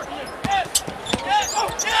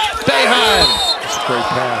 Boeheim. That's a great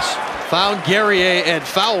pass. Found Guerrier and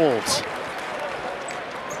fouled.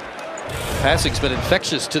 Passing's been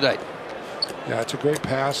infectious tonight. Yeah, it's a great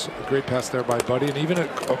pass there by Buddy, and even a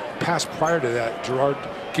pass prior to that, Girard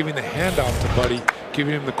giving the handoff to Buddy,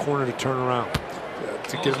 giving him the corner to turn around,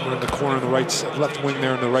 to get him in the corner on the left wing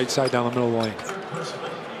there on the right side down the middle of the lane.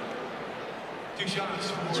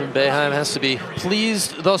 Jim Boeheim has to be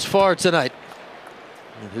pleased thus far tonight.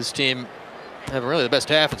 And his team having really the best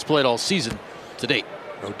half it's played all season to date.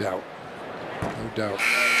 No doubt. No doubt.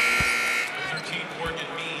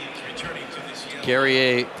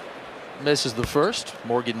 Guerrier misses the first.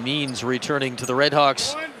 Morgan Means returning to the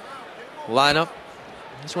Redhawks lineup.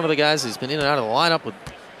 He's one of the guys who's been in and out of the lineup with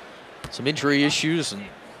some injury issues and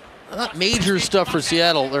not major stuff for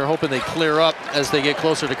Seattle. They're hoping they clear up as they get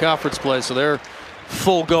closer to conference play, so they're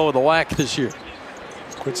full go of the WAC this year.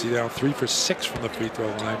 Quincy down 3 for 6 from the free throw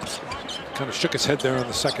line. Kind of shook his head there on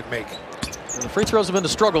the second make. And the free throws have been a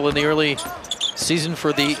struggle in the early season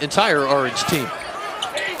for the entire Orange team.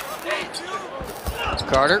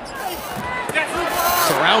 Carter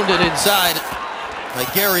surrounded inside by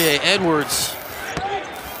Guerrier, Edwards,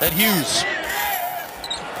 and Hughes.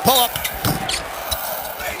 Pull up.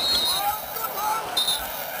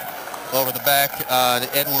 Over the back on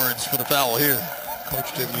Edwards for the foul here.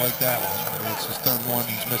 Coach didn't like that one. It's his third one.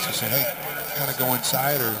 He's missed. He said, hey, kind of go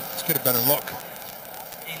inside or let's get a better look.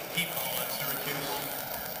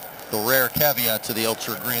 The rare caveat to the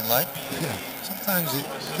ultra green light. Yeah. Sometimes you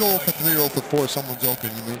go 0 for 3 or 0 for 4, someone's open.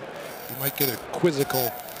 You might get a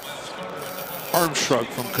quizzical arm shrug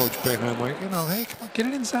from Coach Boeheim, like, you know, hey, come on, get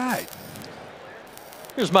it inside.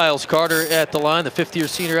 Here's Miles Carter at the line, the fifth-year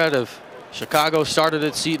senior out of Chicago, started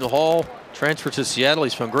at Seton Hall, transferred to Seattle.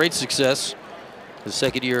 He's found great success. His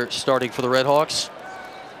second year starting for the Redhawks.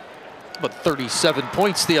 But 37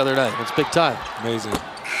 points the other night. That's big time. Amazing.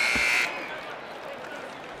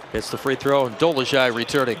 Gets the free throw, and Dolezaj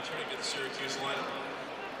returning.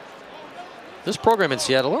 This program in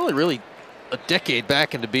Seattle only really a decade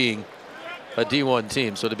back into being a D1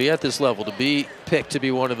 team. So to be at this level, to be picked to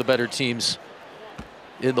be one of the better teams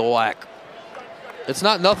in the WAC, it's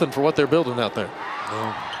not nothing for what they're building out there.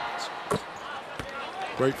 No.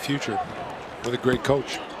 Great future with a great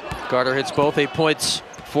coach. Carter hits both, 8 points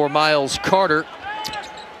for Miles Carter.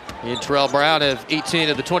 And Terrell Brown have 18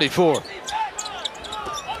 of the 24.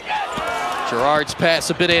 Gerard's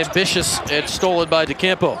pass a bit ambitious and stolen by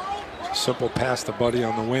DeCampo. Simple pass to Buddy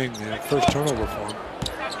on the wing. First turnover for him.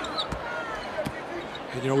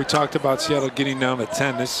 And, you know, we talked about Seattle getting down to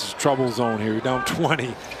 10. This is trouble zone here. You're down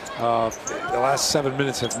 20. The last 7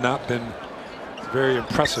 minutes have not been very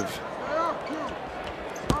impressive.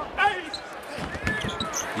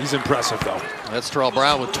 He's impressive, though. That's Terrell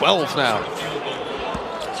Brown with 12 now.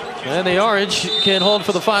 And the Orange can hold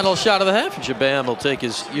for the final shot of the half. Jabam will take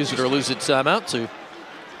his use it or lose it timeout to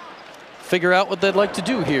figure out what they'd like to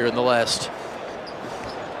do here in the last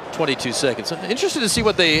 22 seconds. I'm interested to see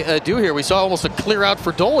what they do here. We saw almost a clear out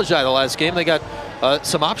for Dolezaj the last game. They got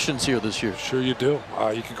some options here this year. Sure you do.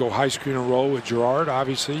 You can go high screen and roll with Gerard.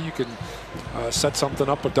 Obviously, you can set something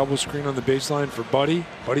up, a double screen on the baseline for Buddy.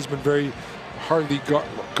 Buddy's been very hardly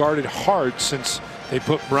guarded hard since they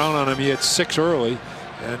put Brown on him. He had 6 early.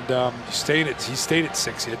 And he stayed at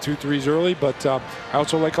 6. He had 2 threes early, but I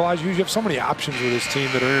also like Elijah Hughes. You have so many options with this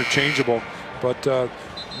team that are interchangeable. But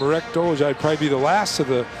Marek Dolezaj would probably be the last of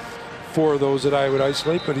the 4 of those that I would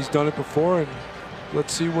isolate, but he's done it before. And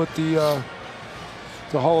let's see what the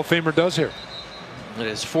Hall of Famer does here. In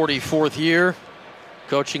his 44th year,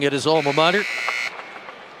 coaching at his alma mater.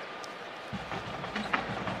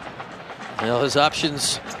 Now his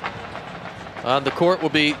options on the court will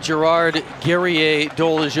be Gerard, Guerrier,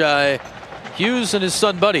 Dolezaj, Hughes, and his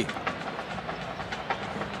son Buddy.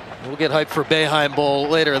 We'll get hyped for Boeheim Bowl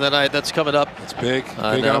later in the night. That's coming up. It's big.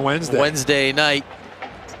 Big on Wednesday. Wednesday night.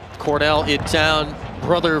 Cornell in town.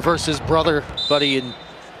 Brother versus brother. Buddy and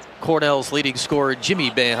Cornell's leading scorer,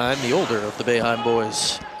 Jimmy Boeheim, the older of the Boeheim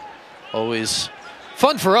boys. Always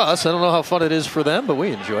fun for us. I don't know how fun it is for them, but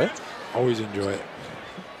we enjoy it. Always enjoy it.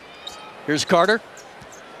 Here's Carter.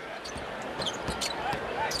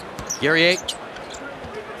 Guerrier.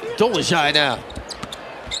 Dolezaj now.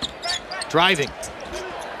 Driving.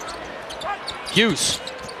 Hughes.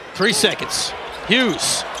 3 seconds.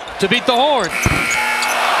 Hughes to beat the horn.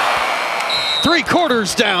 3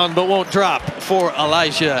 quarters down, but won't drop for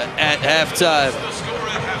Elijah at halftime.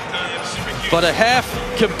 But a half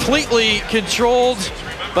completely controlled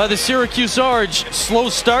by the Syracuse Orange. Slow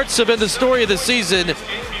starts have been the story of the season.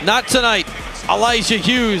 Not tonight. Elijah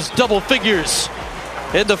Hughes, double figures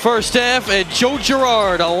in the first half, and Joe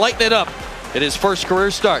Girard lighting it up in his first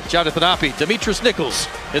career start. Jonathan Oppie, Demetrius Nichols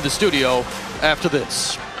in the studio after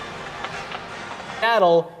this.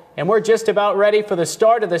 Seattle, and we're just about ready for the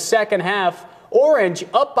start of the second half. Orange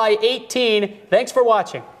up by 18. Thanks for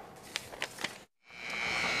watching.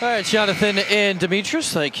 All right, Jonathan and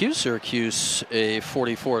Demetrius, thank you. Syracuse a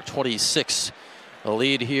 44-26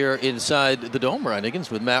 lead here inside the Dome. Ryan Higgins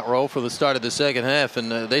with Matt Rowe for the start of the second half,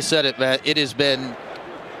 and they said it, Matt. It has been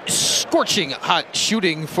scorching hot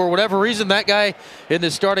shooting for whatever reason. That guy in the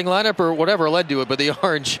starting lineup or whatever led to it, but the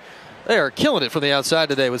Orange They are killing it from the outside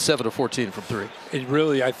today with 7 of 14 from 3. And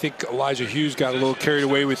really, I think Elijah Hughes got a little carried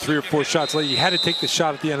away with 3 or 4 shots late. He had to take the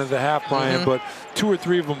shot at the end of the half, Brian, but 2 or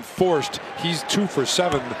 3 of them forced. He's 2 for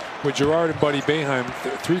 7 with Gerard and Buddy Boeheim,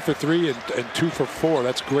 3 for 3 and 2 for 4.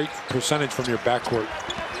 That's great percentage from your backcourt.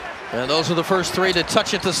 And those are the first 3 to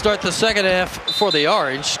touch it to start the second half for the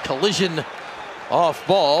Orange. Collision off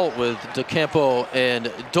ball with DeCampo and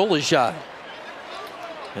Dolezaj.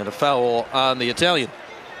 And a foul on the Italian.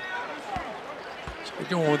 We're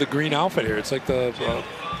going with the green outfit here. It's like the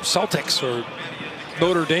Celtics or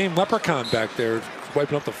Notre Dame leprechaun back there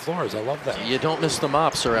wiping up the floors. I love that. You don't miss the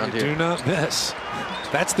mops around here. Do not miss.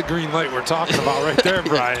 That's the green light we're talking about right there,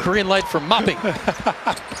 Brian. Green light for mopping.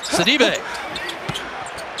 Sidibe.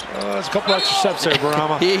 There's a couple extra steps there,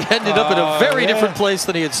 Barama. He ended up in a very different place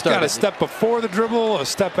than he had started. Got a step before the dribble, a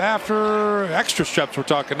step after, extra steps we're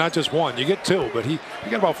talking, not just 1. You get 2, but he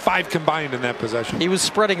got about 5 combined in that possession. He was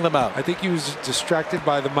spreading them out. I think he was distracted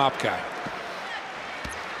by the mop guy.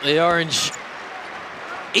 The Orange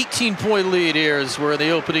 18-point lead here as we're in the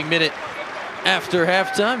opening minute after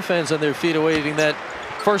halftime. Fans on their feet awaiting that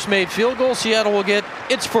first made field goal. Seattle will get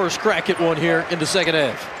its first crack at one here in the second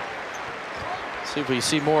half. See if we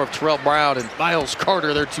see more of Terrell Brown and Miles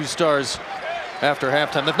Carter, their 2 stars after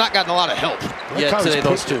halftime. They've not gotten a lot of help yet today,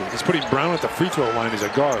 those 2. He's putting Brown at the free throw line as a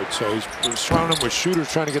guard, so he's surrounding him with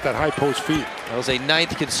shooters trying to get that high post feed. That was a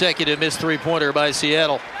 9th consecutive missed 3-pointer by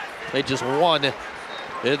Seattle. They just won in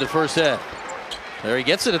the first half. There he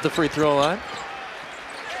gets it at the free throw line.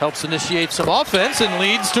 Helps initiate some offense and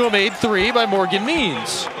leads to a made 3 by Morgan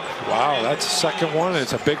Means. Wow, that's the second one, and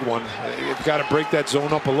it's a big one. You've got to break that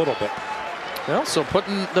zone up a little bit. Well, so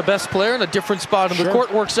putting the best player in a different spot in the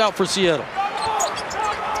court works out for Seattle.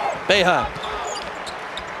 Boeheim.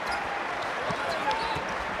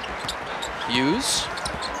 Hughes.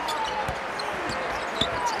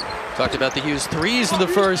 Talked about the Hughes 3s in the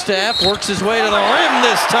first half. Works his way to the rim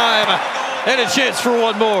this time. And a chance for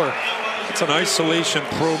one more. It's an isolation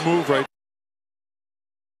pro move right.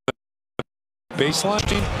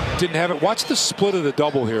 Baseline didn't have it. Watch the split of the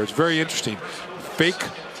double here. It's very interesting. Fake.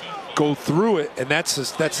 Go through it, and that's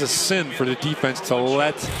a sin for the defense to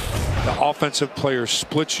let the offensive player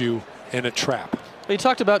split you in a trap. He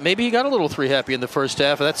talked about maybe he got a little 3 happy in the first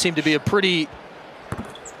half, and that seemed to be a pretty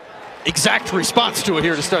exact response to it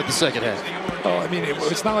here to start the second half. Oh, I mean,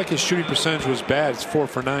 it's not like his shooting percentage was bad. It's 4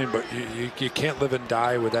 for 9, but you can't live and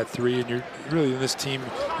die with that 3, and you're really in this team,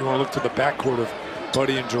 you want to look to the backcourt of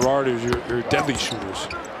Buddy and Gerard as your deadly shooters.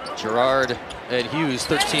 Gerard and Hughes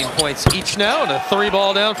 13 points each now, and a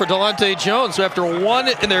 3-ball down for Delonte Jones. So after 1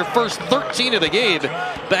 in their first 13 of the game,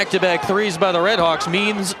 back-to-back 3s by the Redhawks,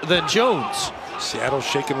 Means then Jones. Seattle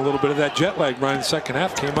shaking a little bit of that jet lag, Brian. The second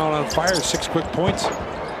half came out on fire, 6 quick points.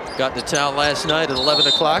 Got to town last night at 11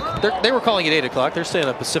 o'clock. They were calling it 8 o'clock. They're staying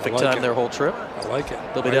on Pacific time their whole trip. I like it.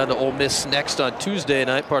 They'll be down to Ole Miss next on Tuesday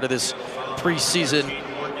night, part of this preseason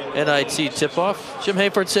NIT tip-off. Jim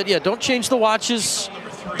Hayford said, yeah, don't change the watches.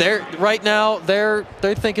 Right now,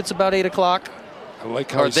 they think it's about 8 o'clock. I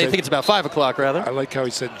like how they think it's about 5 o'clock, rather. I like how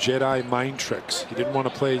he said Jedi mind tricks. He didn't want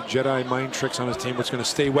to play Jedi mind tricks on his team. It's going to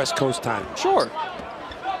stay West Coast time. Sure.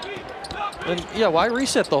 And yeah, why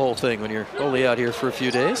reset the whole thing when you're only out here for a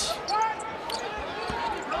few days?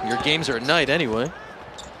 Your games are at night anyway.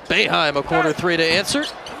 Boeheim, a corner 3 to answer.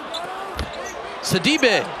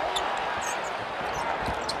 Sidibe.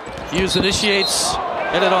 Hughes initiates,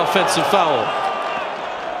 and an offensive foul.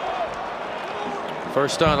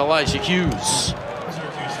 First on Elijah Hughes.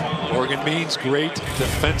 Morgan Means, great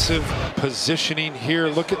defensive positioning here.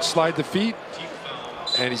 Look at slide the feet.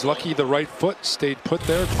 And he's lucky the right foot stayed put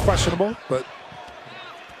there. Questionable, but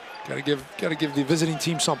gotta give the visiting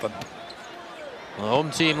team something. The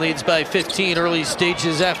home team leads by 15 early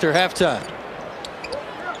stages after halftime.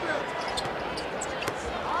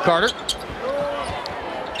 Carter.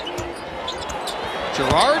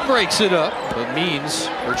 Gerard breaks it up, but Means,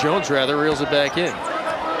 or Jones rather, reels it back in.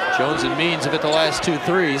 Jones and Means have hit the last 2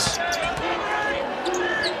 threes.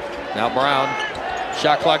 Now Brown,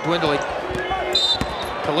 shot clock dwindling.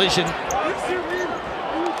 Collision,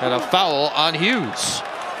 and a foul on Hughes.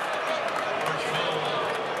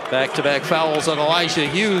 Back-to-back fouls on Elijah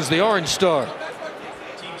Hughes, the Orange Star.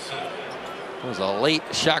 It was a late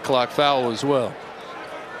shot clock foul as well.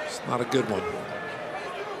 It's not a good one.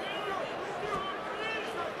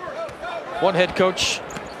 One head coach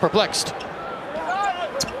perplexed.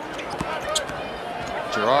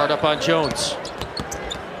 Gerard up on Jones.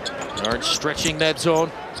 Gerard stretching that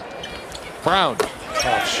zone. Brown.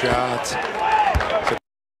 Tough shot.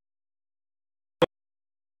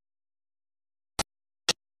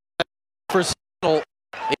 For Seattle,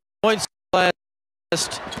 points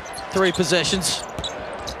last 3 possessions.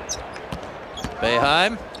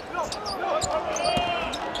 Boeheim.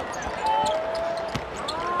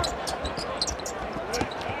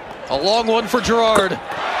 A long one for Girard.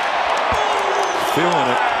 Feeling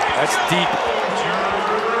it. That's deep.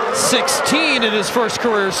 16 in his first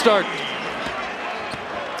career start.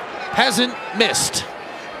 Hasn't missed.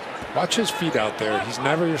 Watch his feet out there. He's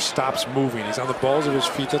never stops moving. He's on the balls of his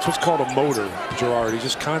feet. That's what's called a motor, Girard. He's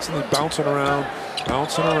just constantly bouncing around,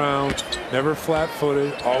 never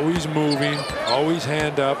flat-footed, always moving, always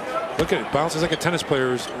hand up. Look at it. Bounces like a tennis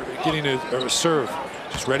player is getting a serve.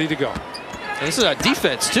 Just ready to go. And this is on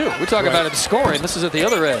defense, too. We're talking about him scoring. This is at the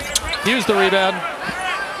other end. Here's the rebound.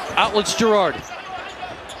 Outlets Girard.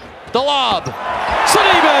 The lob.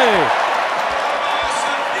 Sidibe.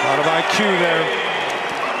 A lot of IQ there.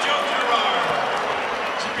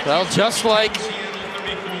 Well, just like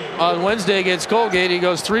on Wednesday against Colgate, he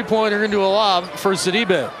goes 3-pointer into a lob for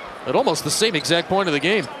Sidibe at almost the same exact point of the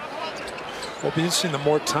game. Well, it'll be interesting the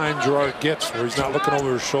more time Girard gets where he's not looking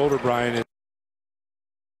over his shoulder, Brian.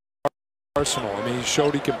 Arsenal. I mean, he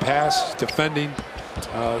showed he can pass, he's defending.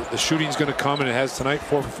 The shooting's going to come, and it has tonight.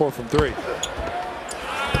 4 for 4 from 3.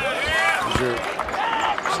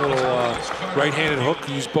 There's your little right-handed hook.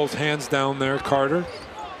 He used both hands down there. Carter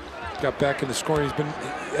got back into scoring.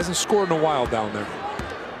 He hasn't scored in a while down there.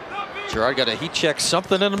 Girard got a heat check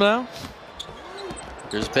something in him now.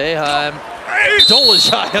 Here's Boeheim.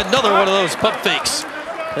 Dolezaj, another one of those pump fakes.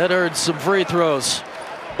 That earned some free throws.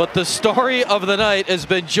 But the story of the night has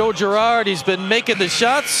been Joe Girard. He's been making the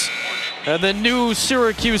shots. And the new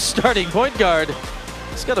Syracuse starting point guard.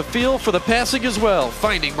 He's got a feel for the passing as well.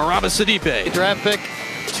 Finding Maraba Sidibe. Draft pick.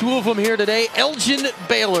 2 of them here today. Elgin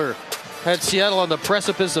Baylor had Seattle on the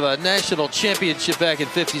precipice of a national championship back in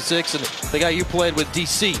 '56. And the guy you played with,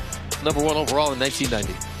 DC. #1 overall in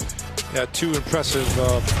 1990. Yeah, 2 impressive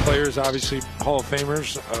players, obviously Hall of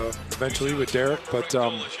Famers eventually with Derek, but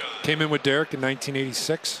came in with Derek in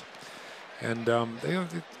 1986. And the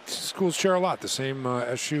schools share a lot, the same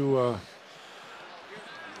SU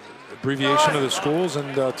abbreviation of the schools,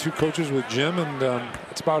 and 2 coaches with Jim, and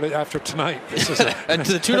that's about it after tonight. And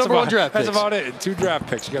the 2 #1 draft picks. That's about it, and 2 draft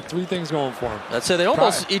picks. You got 3 things going for them. I'd say they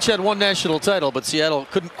almost each had 1 national title, but Seattle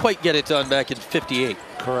couldn't quite get it done back in '58.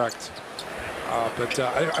 Correct. But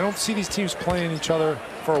I don't see these teams playing each other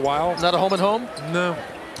for a while. Not a home and home? No.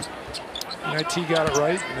 NIT got it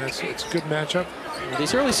right, and it's a good matchup.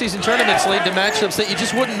 These early season tournaments lead to matchups that you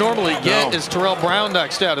just wouldn't normally get as Terrell Brown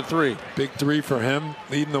knocks out at 3. Big 3 for him,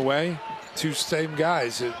 leading the way. 2 same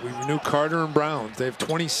guys. We knew Carter and Brown. They have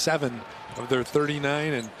 27 of their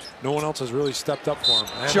 39, and no one else has really stepped up for him.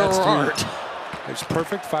 Girard. It's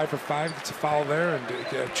perfect, 5 for 5. Gets a foul there, and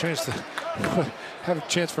get a chance to have a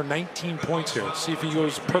chance for 19 points here. See if he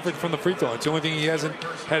goes perfect from the free throw. It's the only thing he hasn't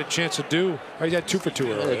had a chance to do. Oh, he had 2 for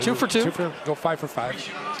 2 earlier. 2 for 2. Go 5 for 5.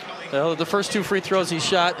 Well, the first 2 free throws he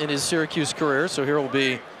shot in his Syracuse career, so here will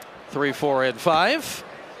be 3, 4, and 5.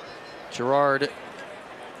 Girard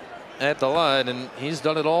at the line, and he's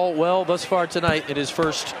done it all well thus far tonight in his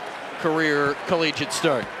first career collegiate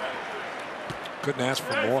start. Couldn't ask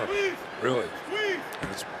for more, really.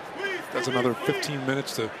 That's another 15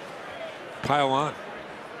 minutes to pile on.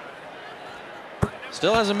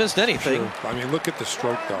 Still hasn't missed anything. Sure. I mean, look at the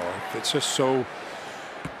stroke, though. It's just so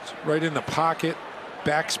right in the pocket.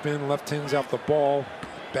 Backspin, left hand's off the ball.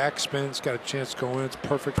 Backspin's got a chance to go in. It's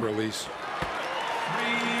perfect release.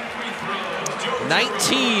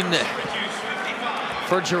 19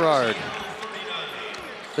 for Girard.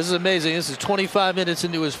 This is amazing. This is 25 minutes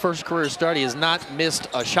into his first career start. He has not missed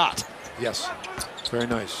a shot. Yes, very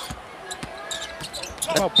nice.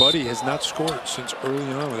 How about Buddy has not scored since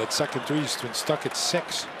early on with that second 3. He's been stuck at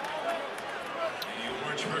 6.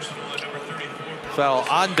 Foul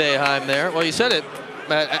on Boeheim there. Well, you said it,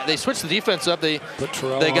 Matt. They switched the defense up. They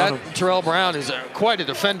got Terrell Brown, who's quite a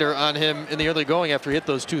defender, on him in the early going after he hit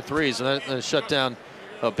those 2 threes, and that shut down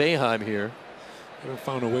Boeheim here. They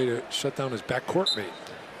found a way to shut down his backcourt mate.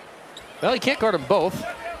 Well, he can't guard them both.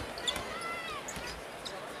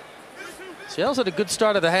 Seattle's had a good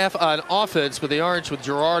start of the half on offense, but the Orange with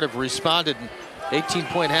Girard have responded.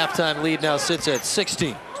 18-point halftime lead now sits at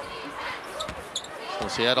 16. So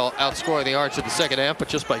Seattle outscoring the Orange in the second half, but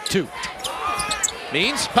just by 2.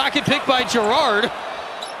 Means pocket pick by Girard.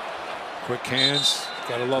 Quick hands.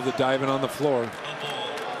 Gotta love the diving on the floor.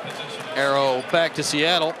 Arrow back to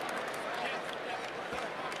Seattle.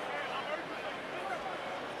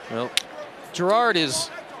 Well, Girard is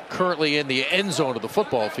currently in the end zone of the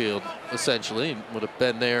football field, essentially. Would have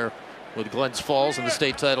been there with Glens Falls in the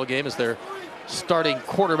state title game as their starting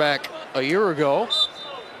quarterback a year ago.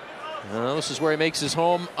 This is where he makes his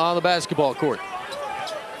home on the basketball court.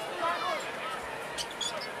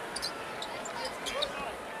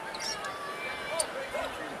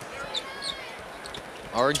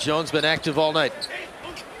 Aaron Jones been active all night.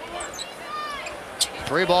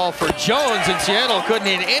 Free ball for Jones, and Seattle couldn't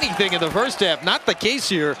hit anything in the first half. Not the case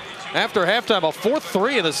here after halftime. A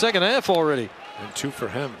 4-3 in the second half already. And 2 for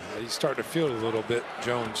him. He's starting to feel it a little bit,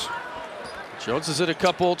 Jones. Jones has hit a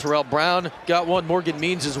couple. Terrell Brown got one. Morgan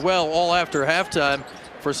Means as well, all after halftime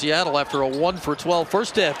for Seattle after a 1 for 12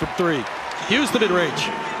 first half from 3. Hughes the mid-range.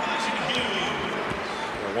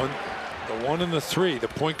 The 1 and the 3, the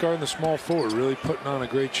point guard and the small forward really putting on a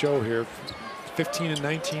great show here. 15 and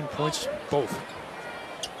 19 points both.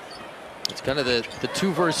 It's kind of the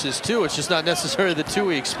 2 versus 2. It's just not necessarily the 2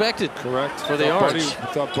 we expected. Correct. For the Orange. I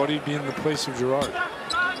thought Buddy would be in the place of Girard.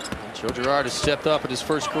 Joe Girard has stepped up at his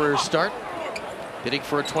first career start. Bidding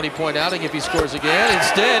for a 20-point outing if he scores again.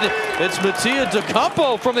 Instead, it's Mattia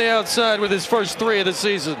DeCampo from the outside with his first 3 of the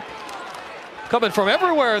season. Coming from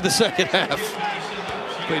everywhere in the second half.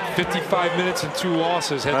 Played 55 minutes and 2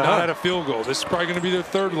 losses. Had not had a field goal. This is probably going to be their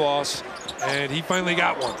 3rd loss, and he finally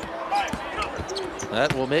got one.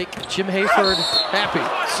 That will make Jim Hayford happy.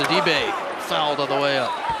 Sidibe fouled on the way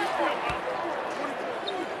up.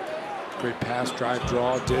 Great pass, drive,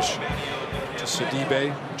 draw, dish to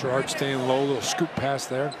Sidibe. Girard staying low, little scoop pass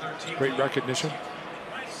there. Great recognition.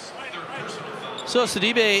 So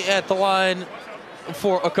Sidibe at the line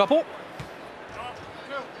for a couple.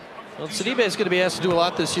 Well, Sidibe is going to be asked to do a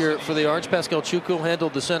lot this year for the Orange. Pascal Chukwu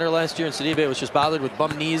handled the center last year, and Sidibe was just bothered with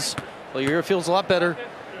bum knees. Well, your ear feels a lot better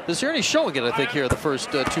this year, and he's showing it, I think, here in the first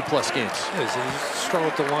 2+ games. He's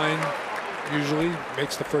struggled at the line usually,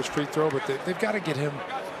 makes the first free throw, but they've got to get him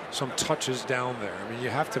some touches down there. I mean, you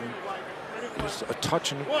have to just a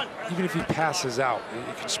touch, and even if he passes out, you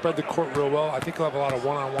can spread the court real well. I think he'll have a lot of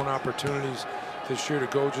one-on-one opportunities this year to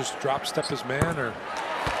go just drop step his man or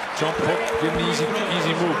jump hook, get an easy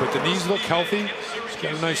move. But the knees look healthy. He's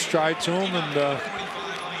got a nice stride to him, and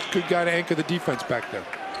good guy to anchor the defense back there.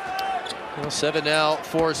 Well, 7 now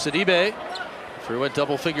for Sidibe. He went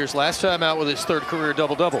double figures last time out with his 3rd career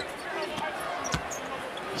double-double.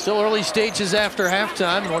 Still early stages after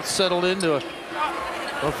halftime. Once settled into a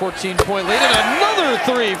 14-point lead, and another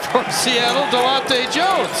 3 for Seattle. Delonte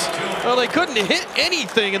Jones. Well, they couldn't hit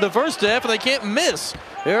anything in the first half, and they can't miss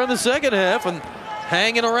here in the second half. And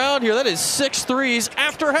hanging around here, that is 6 threes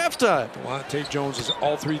after halftime. Delonte Jones is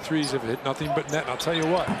all 3 threes have hit nothing but net. And I'll tell you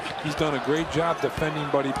what, he's done a great job defending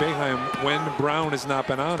Buddy Boeheim when Brown has not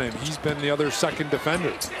been on him. He's been the other second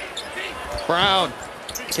defender. Brown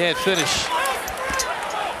can't finish.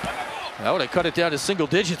 That would have cut it down to single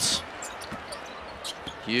digits.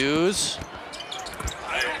 Hughes.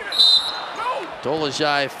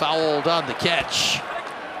 Dolezaj fouled on the catch.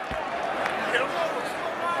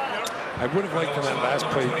 I would have liked on that last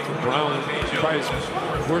play for Brown. Probably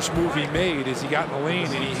his worst move he made is he got in the lane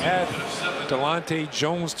and he had Delonte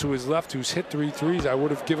Jones to his left, who's hit 3 threes. I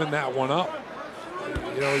would have given that one up.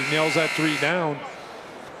 You know, he nails that 3 down.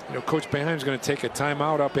 You know, Coach Boeheim's going to take a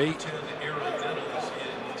timeout up 8.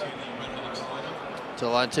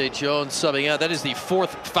 Delonte Jones subbing out. That is the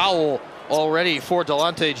 4th foul already for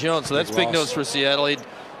Delonte Jones. So that's big notes for Seattle. He'd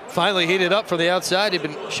finally heated up from the outside. He'd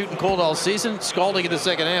been shooting cold all season, scalding in the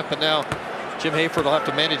second half, but now Jim Hayford will have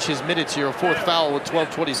to manage his minutes here. A 4th foul with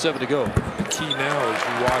 12:27 to go. The key now is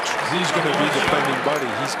you watch. He's going to be defending Buddy.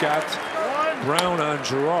 He's got Brown on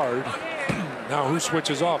Girard. Now who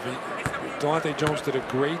switches off? Delonte Jones did a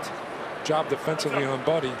great job defensively on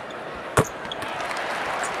Buddy.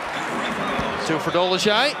 2 for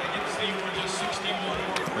Dolezaj.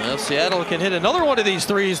 Well, Seattle can hit another one of these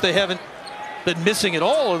threes. They haven't been missing at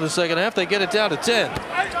all in the second half. They get it down to 10.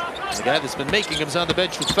 The guy that's been making him's on the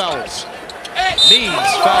bench with fouls. Means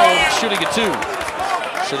fouled, shooting at 2.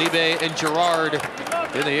 Sidibe and Girard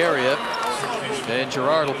in the area. And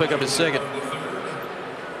Girard will pick up his 2nd.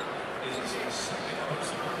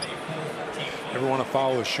 Never want to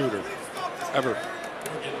foul a shooter, ever.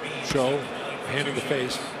 Show, hand in the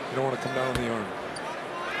face. You don't want to come down on the arm.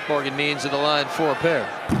 Morgan Means in the line for a pair.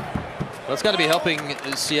 Well, it's got to be helping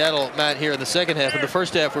Seattle, Matt, here in the second half. In the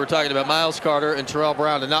first half, we were talking about Miles Carter and Terrell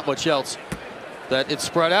Brown and not much else. That it's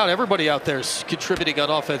spread out. Everybody out there is contributing on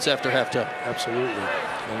offense after halftime. Absolutely.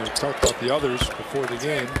 And we talked about the others before the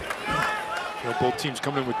game. You know, both teams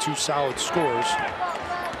come in with 2 solid scores.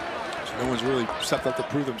 So no one's really stepped up to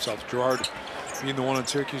prove themselves. Girard being the one on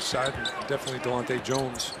Syracuse side, and definitely Delonte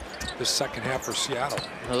Jones this second half for Seattle.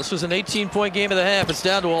 Well, this was an 18-point game of the half. It's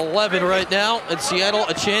down to 11 right now, and Seattle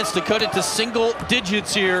a chance to cut it to single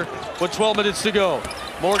digits here with 12 minutes to go.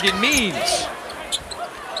 Morgan Means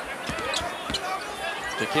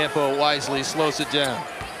DeCampo wisely slows it down.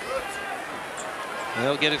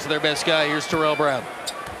 They'll get it to their best guy. Here's Terrell Brown.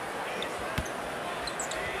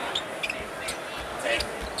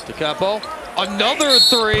 DeCampo, another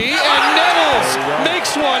three, and Nettles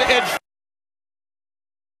makes one and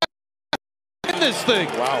in this thing.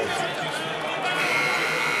 Wow.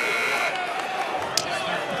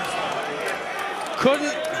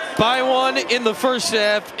 Couldn't buy one in the first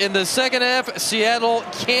half. In the second half, Seattle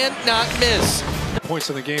cannot miss. Points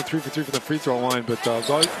in the game, 3 for 3 from the free throw line, but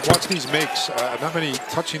watch these makes. Not many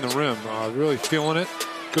touching the rim. Really feeling it.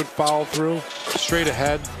 Good follow through, straight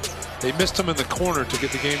ahead. They missed him in the corner to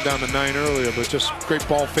get the game down to 9 earlier, but just great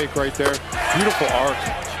ball fake right there. Beautiful arc.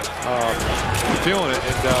 Feeling it,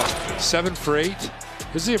 and 7 for 8.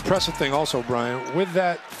 This is the impressive thing also, Brian. With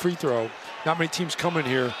that free throw, not many teams come in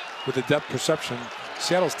here with the depth perception.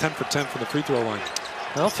 Seattle's 10 for 10 from the free throw line.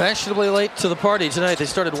 Well, fashionably late to the party tonight. They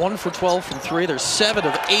started 1 for 12 from 3. They're 7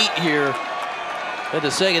 of 8 here in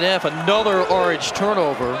the second half. Another Orange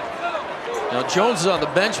turnover. Now Jones is on the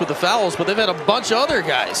bench with the fouls, but they've had a bunch of other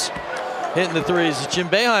guys hitting the threes. Jim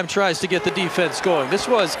Boeheim tries to get the defense going. This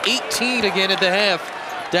was 18 again at the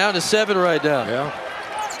half, down to 7 right now. Yeah,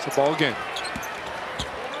 it's a ball game.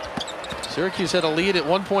 Syracuse had a lead at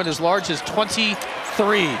one point as large as 23.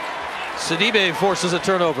 Sidibe forces a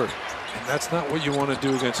turnover. And that's not what you want to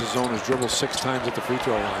do against a zone, is dribble 6 times at the free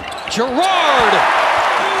throw line. Girard!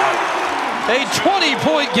 A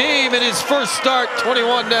 20-point game in his first start,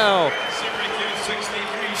 21 now.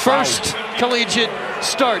 First collegiate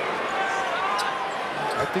start.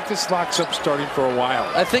 I think this locks up starting for a while.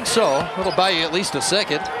 I think so. It'll buy you at least a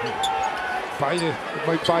second. It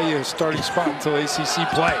might buy you a starting spot until ACC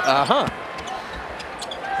play. Uh-huh.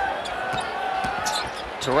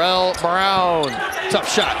 Terrell Brown,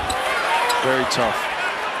 tough shot. Very tough.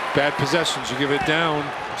 Bad possessions, you give it down,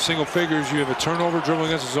 single figures, you have a turnover dribbling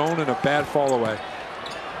against the zone and a bad fall away.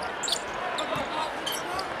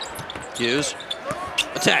 Hughes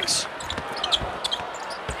attacks.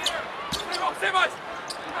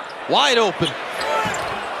 Wide open.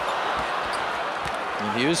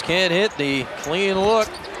 And Hughes can't hit the clean look.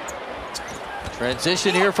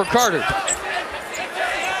 Transition here for Carter.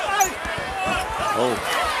 Oh.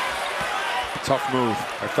 Tough move.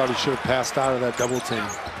 I thought he should have passed out of that double team.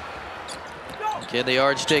 Can the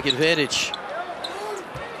Orange take advantage?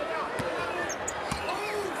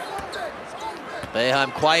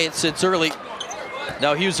 Boeheim quiet since early.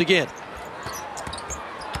 Now Hughes again.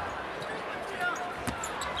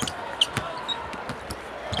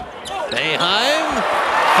 Boeheim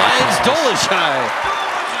finds Dolezaj.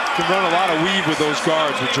 Can run a lot of weave with those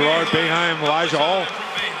guards with Girard, Boeheim, Elijah, all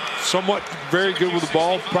somewhat very good with the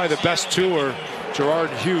ball. Probably the best two are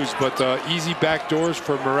Girard and Hughes, but easy back doors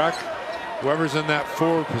for Marek. Whoever's in that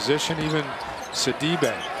forward position, even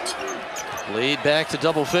Sidibe. Lead back to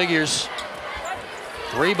double figures.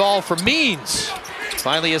 3 ball for Means.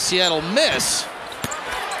 Finally a Seattle miss.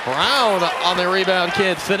 Brown on the rebound,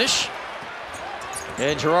 can't finish.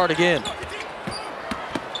 And Girard again.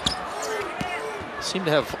 Seem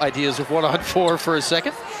to have ideas of 1-on-4 for a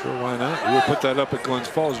second. Sure, why not? We would put that up at Glens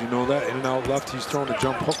Falls. You know that. In and out left, he's throwing a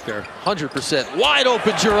jump hook there. 100%. Wide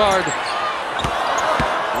open Girard.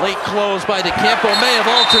 Late close by DeCampo. May have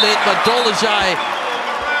alternate, but Dolezaj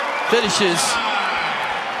finishes.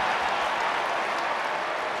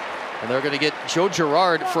 And they're going to get Joe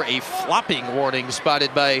Girard for a flopping warning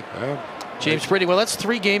spotted by James Brady. Well, that's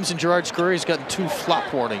 3 games in Girard's career. He's gotten 2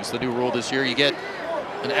 flop warnings. The new rule this year, you get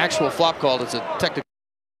an actual flop called. It's a technical.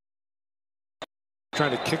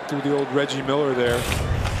 Trying to kick through the old Reggie Miller there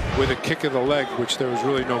with a kick of the leg, which there was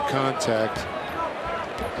really no contact.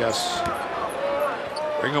 Yes.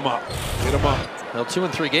 Bring him up. Get him up. Well, 2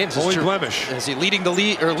 in 3 games. Only blemish. Is he leading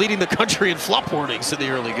the country in flop warnings in the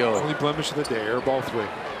early going? Only blemish of the day. Air ball 3.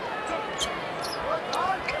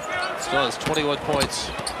 Still has 21 points.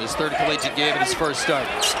 His 3rd collegiate game in his first start.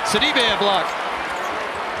 Sidibe block.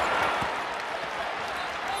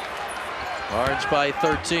 Orange by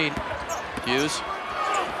 13. Hughes.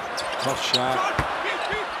 Tough shot.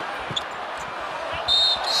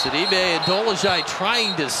 Sidibe and Dolezaj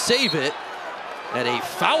trying to save it. And a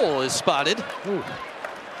foul is spotted. Ooh.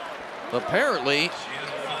 Apparently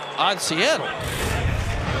on Seattle.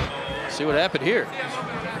 See what happened here.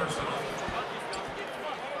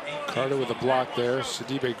 Carter with a block there.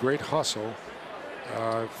 Sidibe, great hustle.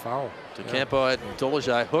 Foul. DeCampo and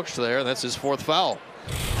Dolezaj hooked there, and that's his 4th foul.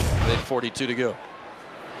 Then 42 to go.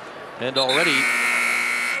 And already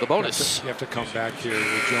the bonus. You have to come back here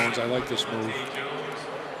with Jones. I like this move.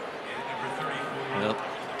 Well,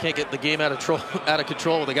 can't get the game out of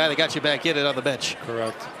control with the guy that got you back in it on the bench.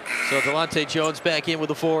 Correct. So Delonte Jones back in with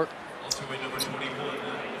the 4.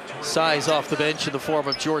 Size off the bench in the form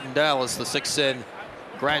of Jordan Dallas, the 6'10"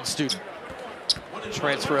 grad student.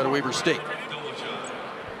 Transfer out of Weber State.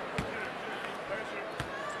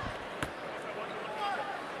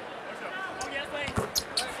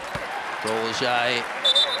 Dolezaj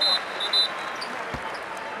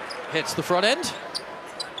hits the front end.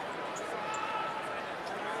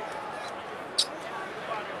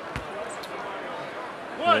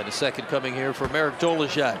 And a second coming here for Merrick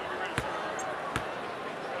Dolezaj.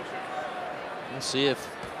 We'll see if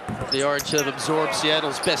the Orange have absorbed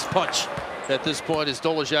Seattle's best punch at this point as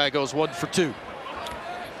Dolezaj goes 1 for 2.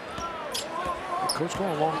 Coach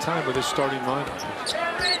going a long time with his starting lineup.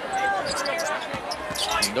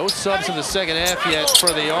 No subs in the second half yet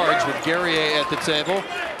for the Orange with Guerrier at the table.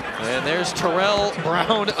 And there's Terrell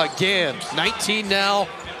Brown again. 19 now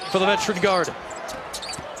for the veteran guard.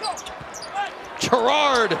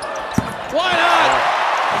 Gerard, why not?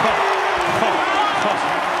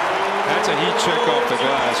 That's a heat check off the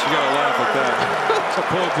glass. You got to laugh at that. It's a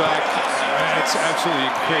pullback. It's absolutely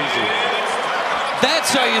crazy. That's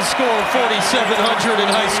how you score 4,700 in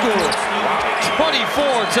high school.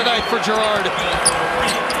 24 tonight for Gerard.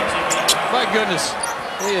 My goodness,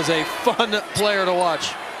 he is a fun player to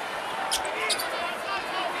watch.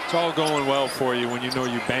 It's all going well for you when you know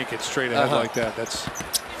you bank it straight ahead like that. That's a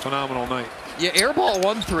phenomenal night. You airball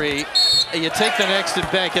 1-3, and you take the next and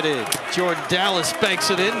bank it in. Jordan Dallas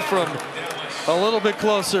banks it in from a little bit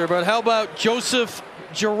closer, but how about Joseph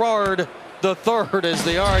Gerard the third as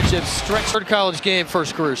the Orange have stretched third college game,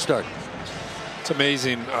 first career start. It's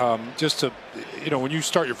amazing. Just to, when you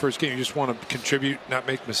start your first game, you just want to contribute, not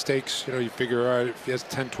make mistakes. You figure, all right, if he has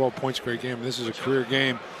 10, 12 points, great game. This is a career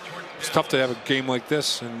game. It's tough to have a game like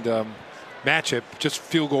this and match it. Just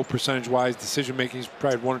field goal percentage-wise, decision-making, he's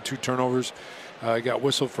probably had 1 or 2 turnovers. He got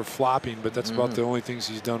whistled for flopping, but that's about the only things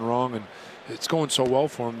he's done wrong. And it's going so well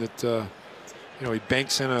for him that, he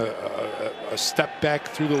banks in a step back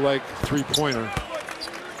through the leg three-pointer.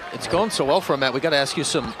 It's going so well for him, Matt. We got to ask you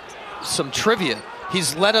some trivia.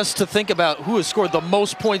 He's led us to think about who has scored the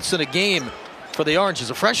most points in a game for the Orange as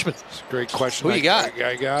a freshman. It's a great question. Who you got?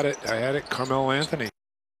 I got it. I had it. Carmelo Anthony.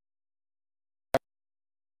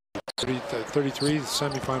 33, the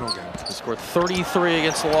semifinal game. He scored 33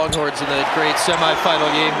 against the Longhorns in the great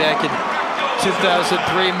semifinal game back in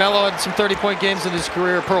 2003. Melo had some 30-point games in his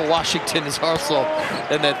career. Pearl Washington is also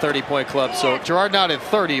in that 30-point club. So Gerard not at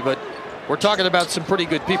 30, but we're talking about some pretty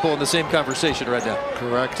good people in the same conversation right now.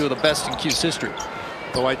 Correct. 2 of the best in Q's history.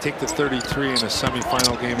 Though I take the 33 in a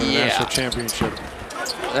semifinal game in the national championship.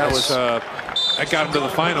 That was I got them to the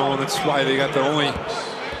final, and that's why they got the only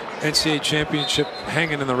NCAA championship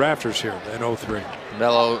hanging in the rafters here in 03.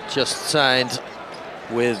 Melo just signed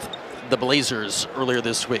with the Blazers earlier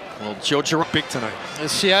this week. Well, Joe Girard big tonight.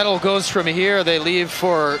 Seattle goes from here. They leave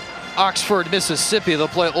for Oxford, Mississippi. They'll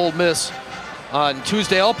play Ole Miss on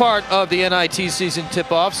Tuesday. All part of the NIT season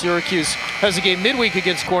tip-off. Syracuse has a game midweek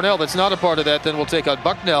against Cornell. That's not a part of that. Then we'll take on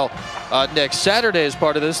Bucknell next Saturday as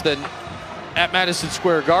part of this. Then at Madison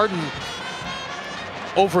Square Garden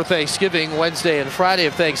over Thanksgiving, Wednesday and Friday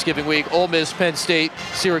of Thanksgiving week, Ole Miss, Penn State,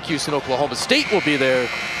 Syracuse, and Oklahoma State will be there.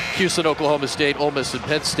 Houston, Oklahoma State, Ole Miss, and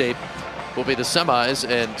Penn State will be the semis,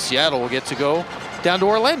 and Seattle will get to go down to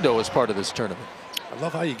Orlando as part of this tournament. I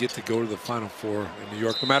love how you get to go to the Final Four in New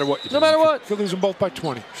York, no matter what you do. No matter what. You could lose them both by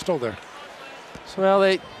 20. You're still there.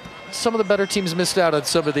 Well, some of the better teams missed out on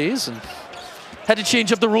some of these and had to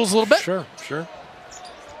change up the rules a little bit. Sure.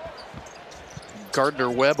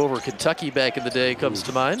 Gardner-Webb over Kentucky back in the day comes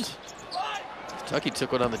to mind. Kentucky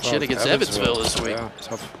took one on the chin against Evansville this week. Yeah,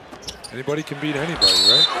 tough. Anybody can beat anybody,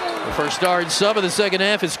 right? The first Orange sub of the second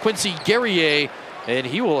half is Quincy Guerrier, and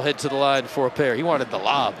he will head to the line for a pair. He wanted the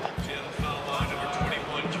lob.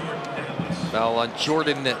 Foul on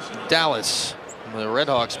Jordan Dallas. The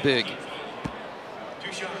Redhawks big.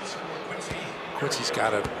 Quincy's got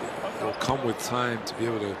to, it'll come with time to be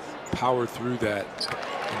able to power through that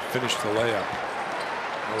and finish the layup.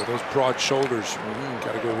 Those broad shoulders,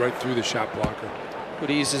 got to go right through the shot blocker. Would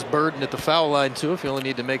ease his burden at the foul line too if you only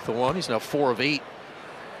need to make the one. He's now 4 of 8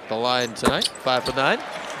 at the line tonight, 5 for 9.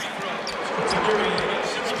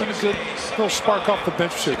 It's been a good little spark off the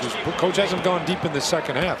bench here because coach hasn't gone deep in the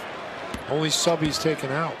second half. Only sub he's taken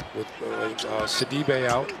out with Sidibe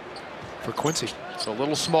out for Quincy. It's a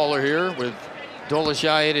little smaller here with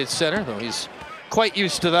Dolezaj at its center, though he's quite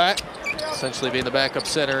used to that, essentially being the backup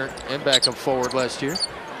center and backup forward last year.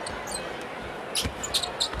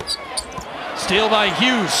 Steal by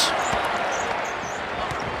Hughes.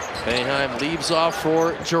 Boeheim leaves off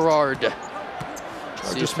for Gerard.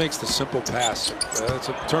 Just makes the simple pass. It's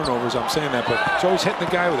a turnovers, I'm saying that, but it's always hitting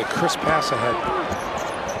the guy with a crisp pass ahead.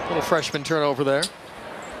 Little freshman turnover there.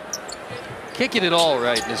 Can't get it all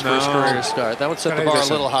right in his first career start. That would set the bar a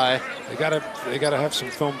little high. They gotta have some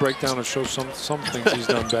film breakdown and show some things he's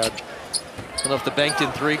done bad. I don't know if the banked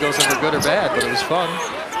in three goes under good or bad, but it was fun.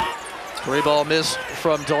 Three ball miss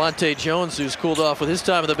from Delonte Jones, who's cooled off with his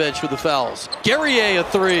time on the bench with the fouls. Guerrier a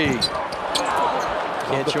three.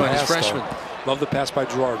 Can't join his freshman. Love the pass by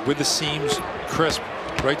Girard with the seams, crisp,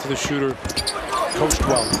 right to the shooter. Coached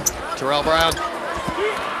well. Terrell Brown.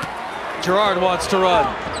 Girard wants to run.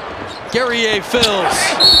 Guerrier fills.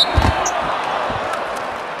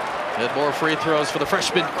 And more free throws for the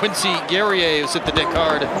freshman Quincy Guerrier, who's hit the deck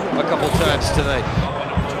hard a couple times tonight.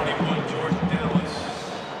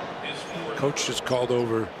 Coach just called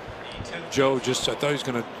over Joe. I thought he was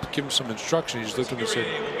going to give him some instruction. He just looked at him and said,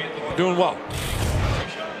 "You're doing well."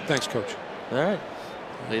 Thanks, Coach. All right.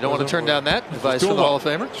 You don't want to turn down that advice from the Hall of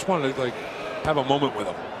Famer. Just wanted to have a moment with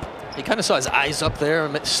him. He kind of saw his eyes up there,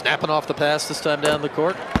 snapping off the pass this time down the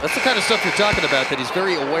court. That's the kind of stuff you're talking about, that he's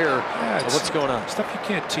very aware of what's going on. Stuff you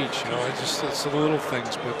can't teach, it's the little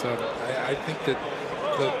things. But I think that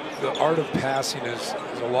the art of passing is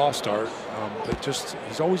a lost art. But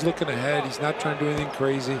he's always looking ahead. He's not trying to do anything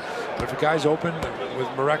crazy. But if a guy's open, with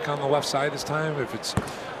Marek on the left side this time, if it's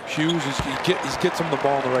Hughes, he gets him the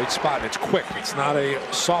ball in the right spot, and it's quick. It's not a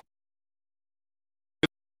soft.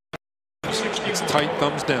 It's tight,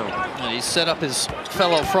 thumbs down. And he set up his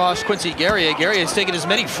fellow Frost, Quincy Guerrier. Guerrier's taken as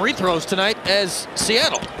many free throws tonight as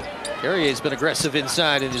Seattle. Guerrier's been aggressive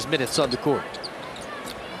inside in his minutes on the court.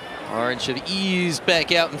 Orange should ease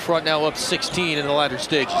back out in front, now up 16 in the latter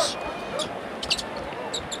stages.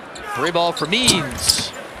 Three ball for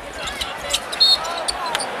Means.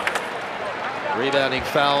 Rebounding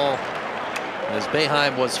foul as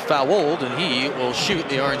Boeheim was fouled, and he will shoot.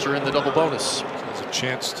 The Orange are in the double bonus. Has a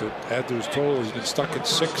chance to add to his total. He's been stuck at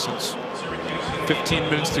 6 since 15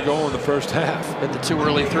 minutes to go in the first half. Hit the 2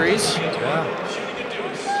 early threes. Yeah.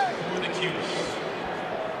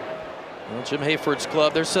 Well, Jim Hayford's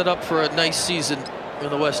club, they're set up for a nice season in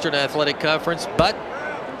the Western Athletic Conference, but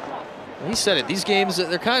he said it, these games,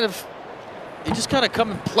 they're kind of, you just kind of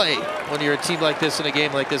come and play when you're a team like this in a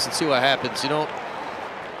game like this and see what happens. You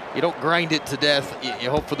don't grind it to death. You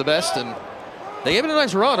hope for the best, and they gave it a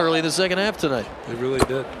nice run early in the second half tonight. They really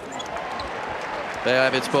did.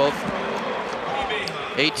 Boeheim hits both.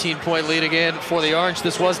 18-point lead again for the Orange.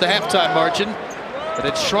 This was the halftime margin, but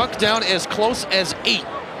it shrunk down as close as 8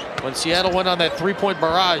 when Seattle went on that 3-point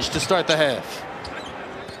barrage to start the half.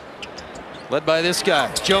 Led by this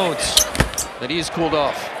guy, Jones, and he's cooled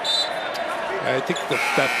off. I think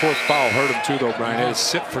that fourth foul hurt him too, though, Brian. He had to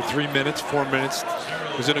sit for 3 minutes, 4 minutes.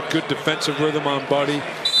 Was in a good defensive rhythm on Buddy.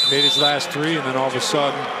 Made his last 3, and then all of a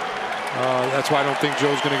sudden, that's why I don't think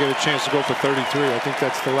Joe's going to get a chance to go for 33. I think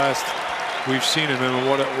that's the last we've seen him, and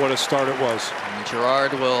what a start it was. And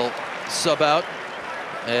Girard will sub out,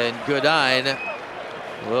 and Goodine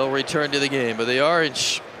will return to the game. But the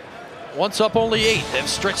Orange, once up only 8, have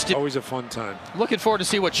stretched it. Always a fun time. Looking forward to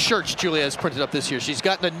see what shirts Julia has printed up this year. She's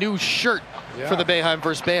gotten a new shirt for the Boeheim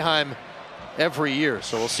versus Boeheim every year.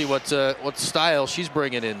 So we'll see what style she's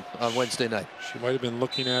bringing in on Wednesday night. She might have been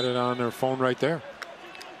looking at it on her phone right there.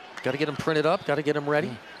 Got to get them printed up. Got to get them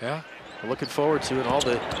ready. Yeah. We're looking forward to it. All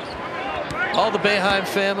the Boeheim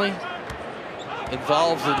family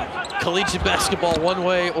involved in collegiate basketball one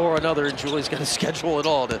way or another, and Julie's got to schedule it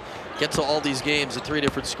all to get to all these games at 3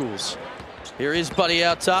 different schools. Here is Buddy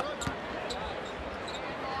out top.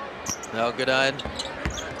 Now Goodine.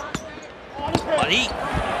 Buddy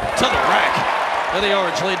to the rack. And the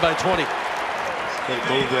Orange lead by 20. They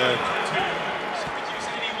move that.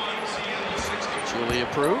 Julie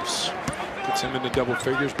approves. Puts him into double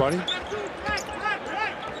figures, Buddy.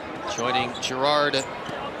 Joining Girard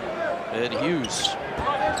and Hughes.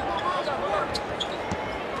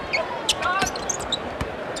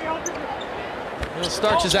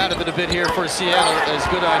 Starch is out of it a bit here for Seattle as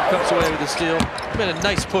Goodine comes away with the steal. Made a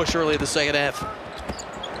nice push early in the second half.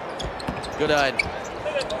 Goodine.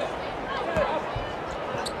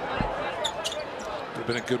 Would have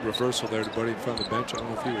been a good reversal there to Buddy in front of the bench. I don't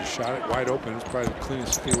know if he would have shot it wide open. It's probably the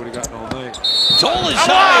cleanest he would have gotten all night. Dolan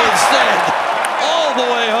high instead, all the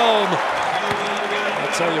way home.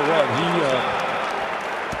 I'll tell you what,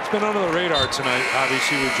 he's been under the radar tonight,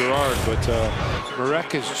 obviously with Girard, but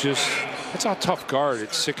Marek is just. That's a tough guard.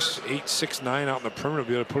 It's 6'8", 6'9" out in the perimeter to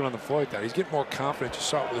be able to put it on the floor like that. He's getting more confident. You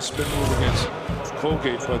saw it with a spin move against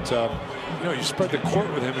Colgate, but you spread the court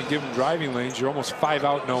with him and give him driving lanes. You're almost 5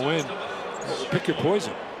 out, no in. Pick your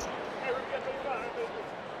poison.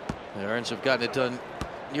 The Orange have gotten it done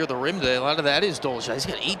near the rim today. A lot of that is Dolezaj. He's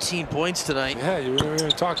got 18 points tonight. Yeah, you really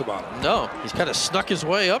didn't talk about him. No, he's kind of snuck his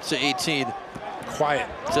way up to 18. Quiet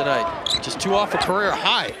Tonight. Just 2 off a career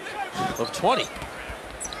high of 20.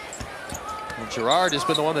 And Gerard has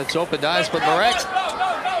been the one that's opened eyes, but Marek,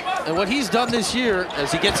 and what he's done this year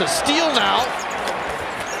as he gets a steal now,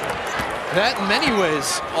 that in many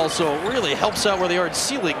ways also really helps out where the Orange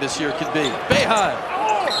ceiling this year could be. Behan.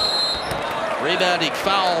 Rebounding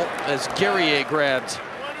foul as Guerrier grabbed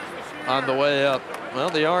on the way up. Well,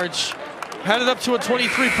 the Orange had it up to a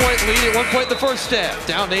 23-point lead at one point in the first half.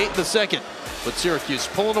 Down 8 in the second. But Syracuse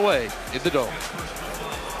pulling away in the Dome.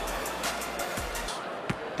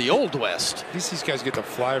 The Old West. At least these guys get to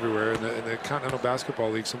fly everywhere. In the Continental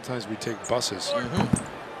Basketball League, sometimes we take buses.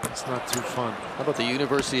 It's not too fun. How about the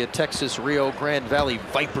University of Texas Rio Grande Valley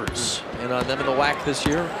Vipers? In on them in the WAC this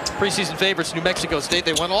year. Preseason favorites, New Mexico State.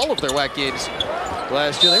 They won all of their WAC games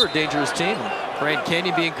last year. They were a dangerous team. Grand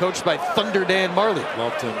Canyon being coached by Thunder Dan Marley.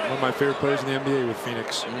 Loved him. One of my favorite players in the NBA with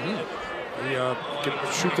Phoenix. He could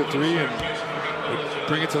shoot the 3 and would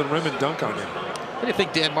bring it to the rim and dunk on you. What do you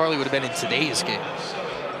think Dan Marley would have been in today's game?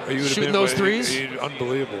 Shooting Been, those threes?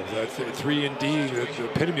 Unbelievable. That 3 and D, the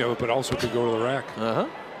epitome of it, but also could go to the rack.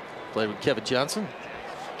 Played with Kevin Johnson,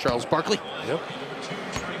 Charles Barkley. Yep.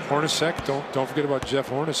 Hornacek. Don't forget about Jeff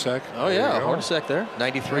Hornacek. Oh yeah, Hornacek there.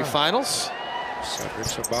 93 finals. Cedric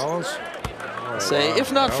Ceballos. Say,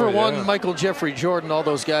 if not for one Michael Jeffrey Jordan, all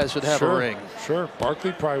those guys would have a ring. Sure.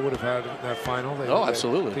 Barkley probably would have had that final.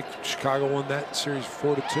 Absolutely. I think Chicago won that series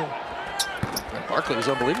 4-2. And Barkley was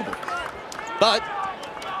unbelievable. But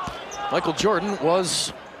Michael Jordan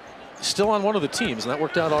was still on one of the teams, and that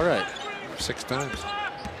worked out all right. 6 times.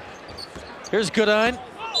 Here's Goodine.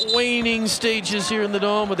 Waning stages here in the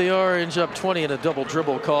Dome with the Orange up 20 and a double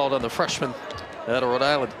dribble called on the freshman out of Rhode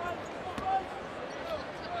Island.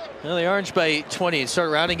 Well, the Orange by 20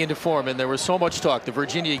 start rounding into form, and there was so much talk. The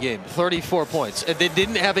Virginia game, 34 points, and they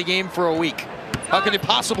didn't have a game for a week. How could it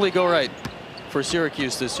possibly go right for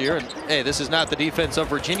Syracuse this year? And hey, this is not the defense of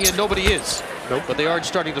Virginia. Nobody is. Nope. But they are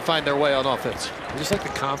starting to find their way on offense. I just like the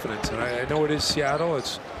confidence, and I know it is Seattle.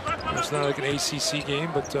 It's not like an ACC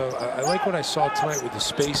game, but I like what I saw tonight with the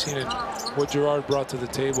spacing and what Gerard brought to the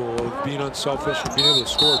table of being unselfish and being able to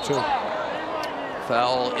score too.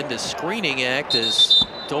 Foul in the screening act as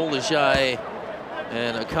Dolezaj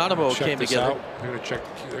and Economo came together. They're gonna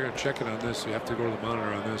check it on this. So you have to go to the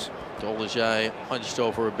monitor on this. Dolezaj hunched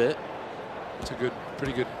over a bit. It's a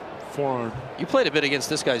pretty good forearm. You played a bit against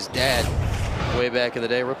this guy's dad way back in the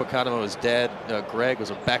day. Rip Economo's dad, Greg,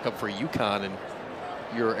 was a backup for UConn in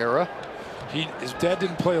your era. His dad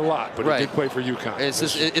didn't play a lot, but he did play for UConn. Is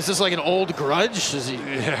this like an old grudge? Is he?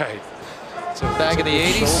 Yeah. Back in the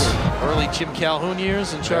 80s, early Jim Calhoun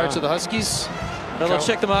years in charge of the Huskies. Well, let's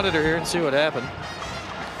check the monitor here and see what happened.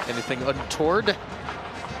 Anything untoward? I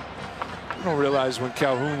don't realize when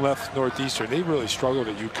Calhoun left Northeastern, they really struggled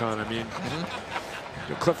at UConn. I mean,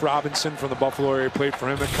 Cliff Robinson from the Buffalo area played for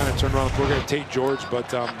him. It kind of turned around the program. Tate George,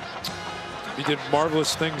 but he did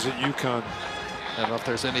marvelous things at UConn. I don't know if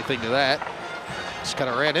there's anything to that. Just kind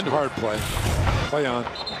of ran into hard play. Play on.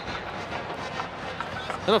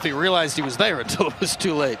 I don't know if he realized he was there until it was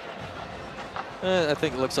too late. I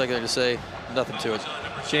think it looks like they're going to say nothing to it.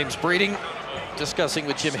 James Breeding discussing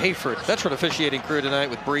with Jim Hayford, veteran officiating crew tonight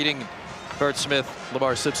with Breeding, Bert Smith,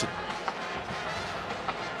 Lamar Simpson.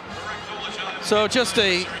 So just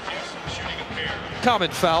a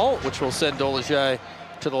common foul, which will send Dolezaj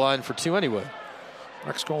to the line for 2 anyway.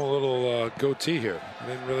 Mark's going a little goatee here. I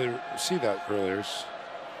didn't really see that earlier.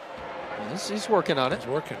 He's working on it. He's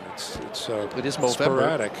working. It is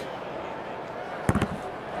sporadic.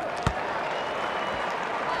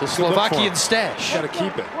 The Slovakian stash. Got to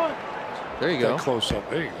keep it. There you go. Close up.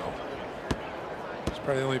 There you go. It's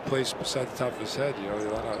probably the only place beside the top of his head. You know, a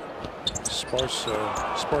lot of sparse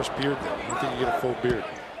beard there. I don't think you get a full beard.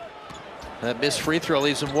 That missed free throw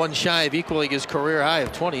leaves him 1 shy of equaling his career high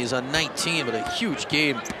of 20. He's on 19, but a huge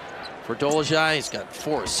game for Dolezaj. He's got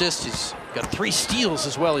 4 assists. He's got 3 steals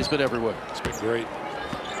as well. He's been everywhere. It's been great.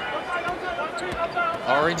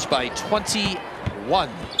 Orange by 21.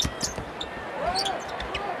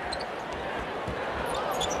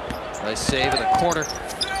 Nice save in the corner.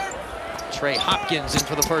 Trey Hopkins in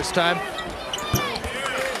for the first time.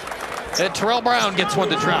 And Terrell Brown gets one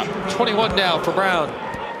to drop. 21 now for Brown.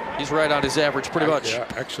 He's right on his average pretty much. Yeah,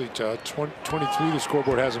 actually 23 the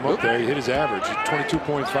scoreboard has him up there. He hit his average,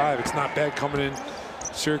 22.5. It's not bad coming in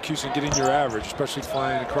Syracuse and getting your average, especially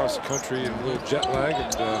flying across the country and a little jet lag,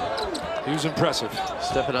 and he was impressive.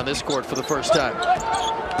 Stepping on this court for the first time.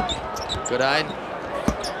 Good eye.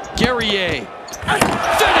 Guerrier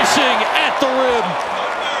Finishing at the rim.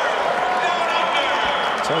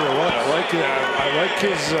 Tell you what, I like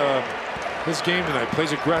his game tonight.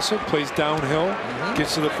 Plays aggressive, plays downhill,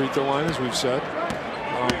 gets to the free throw line, as we've said.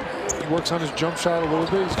 He works on his jump shot a little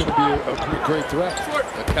bit. He's going to be a great threat.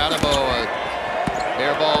 Economo,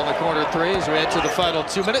 air ball in the corner three as we head to the final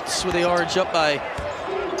 2 minutes with the Orange up by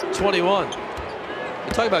 21.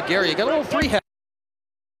 You talk about Gary, you got a little three-hat.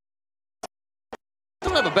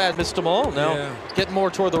 Don't have a bad missed them all. Now getting more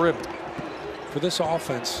toward the rim. For this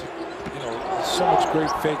offense, you know, there's so much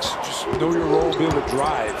great fakes. Just know your role, be able to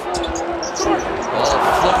drive. Flipped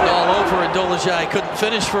all over, and Dolezaj couldn't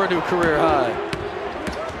finish for a new career high.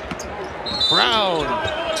 Brown.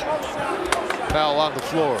 Foul on the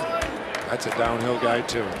floor. That's a downhill guy,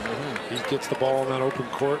 too. He gets the ball in that open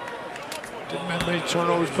court. Didn't have many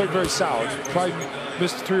turnovers, played very solid. Probably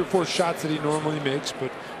missed 3 or 4 shots that he normally makes,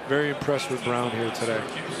 but very impressed with Brown here today.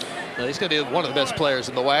 Well, he's going to be one of the best players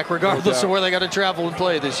in the WAC, regardless of where they got to travel and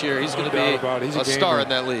play this year. He's going to be a star in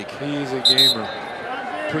that league. He's a gamer.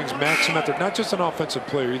 Brings maximum effort, not just an offensive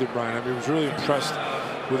player either, Brian. I mean, he was really impressed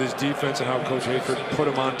with his defense and how Coach Hayford put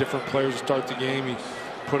him on different players to start the game. He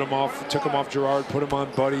put him off, took him off Gerard, put him on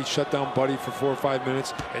Buddy, shut down Buddy for 4 or 5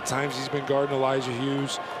 minutes. At times he's been guarding Elijah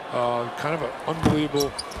Hughes. Kind of an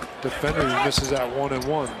unbelievable defender. He misses that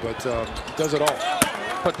 1-and-1, but he does it all.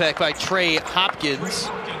 Put back by Trey Hopkins.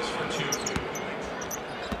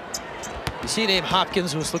 You see name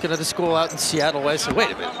Hopkins was looking at a school out in Seattle. I said,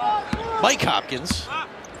 wait a minute. Mike Hopkins,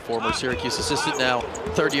 former Syracuse assistant, now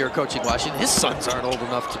 3rd-year coaching Washington. His sons aren't old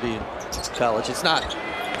enough to be in college. It's not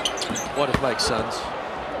one of Mike's sons.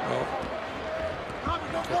 Well,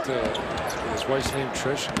 his wife's name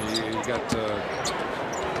Trish, and he got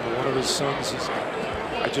one of his sons.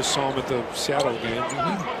 I just saw him at the Seattle game,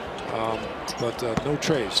 but no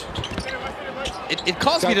trays. It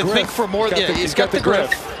caused me to think for more than he's got the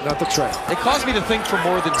grip, not the tray. It caused me to think for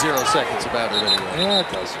more than 0 seconds about it anyway. Yeah,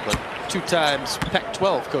 it does. But 2 times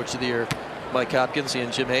Pac-12 Coach of the Year, Mike Hopkins. He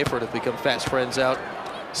and Jim Hayford have become fast friends out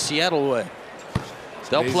Seattle way.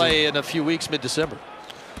 They'll play in a few weeks, mid-December.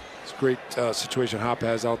 It's a great situation Hop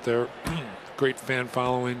has out there. Great fan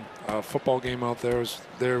following. Football game out there. I was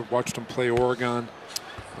there, watched him play Oregon.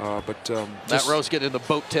 Matt Rose getting in the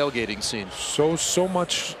boat tailgating scene. So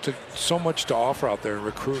much to offer out there and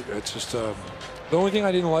recruit. It's just the only thing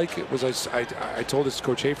I didn't like was I told this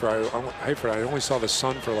Coach Hayford I only saw the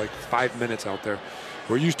sun for like 5 minutes out there.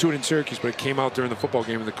 We're used to it in Syracuse, but it came out during the football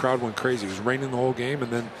game and the crowd went crazy. It was raining the whole game,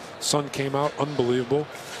 and then sun came out, unbelievable.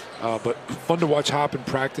 But fun to watch Hop in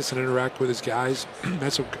practice and interact with his guys.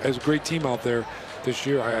 That's a great team out there this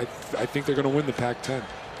year. I think they're going to win the Pac-10.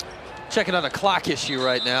 Checking on a clock issue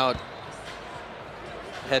right now. It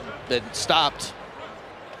had been stopped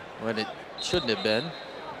when it shouldn't have been,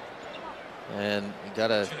 and you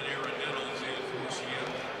gotta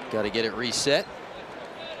get it reset.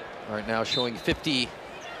 Right now showing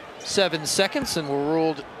 57 seconds, and we're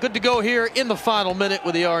ruled good to go here in the final minute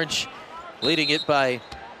with the Orange leading it by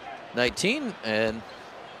 19, and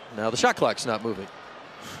now the shot clock's not moving.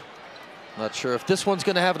 Not sure if this one's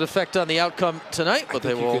going to have an effect on the outcome tonight, but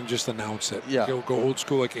they will. You can just announce it. Yeah. Go old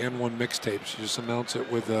school like N1 mixtapes. You just announce it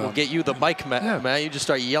with. We'll get you the mic, Matt. You just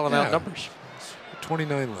start yelling out numbers.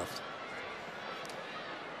 29 left.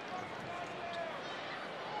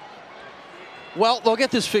 Well, they'll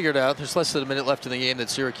get this figured out. There's less than a minute left in the game that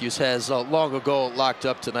Syracuse has long ago locked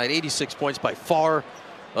up tonight. 86 points by far.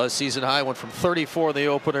 Season high. Went from 34 in the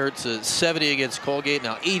opener to 70 against Colgate.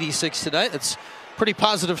 Now 86 tonight. That's pretty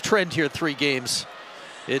positive trend here 3 games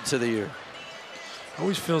into the year.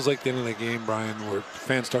 Always feels like the end of the game, Brian, where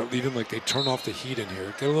fans start leaving like they turn off the heat in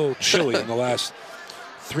here. Get a little chilly in the last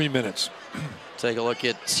 3 minutes. Take a look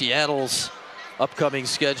at Seattle's upcoming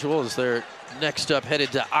schedule as they're next up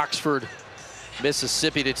headed to Oxford,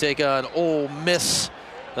 Mississippi to take on Ole Miss.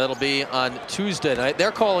 That'll be on Tuesday night.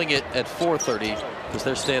 They're calling it at 4:30 because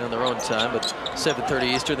they're staying on their own time, but 7:30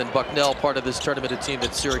 Eastern. Then Bucknell, part of this tournament, a team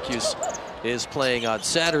that Syracuse is playing on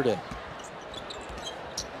Saturday.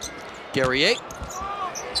 Guerrier.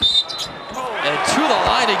 And to the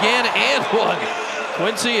line again, and one.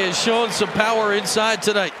 Quincy has shown some power inside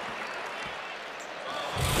tonight.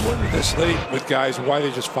 This late with guys, why they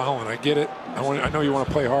just fouling? I get it. I know you want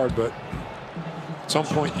to play hard, but at some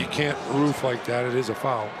point you can't roof like that. It is a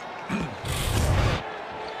foul.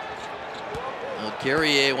 Well,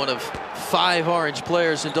 Guerrier, one of 5 Orange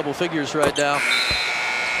players in double figures right now.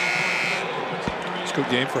 It's a good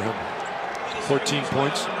game for him. 14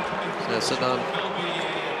 points. So sitting on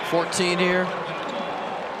 14 here.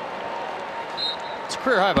 It's a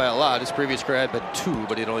career high by a lot. His previous career had been 2,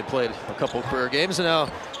 but he'd only played a couple career games. And now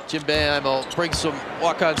Jim Boeheim will bring some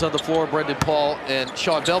walk-ons on the floor. Brendan Paul and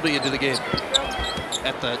Sean Belby into the game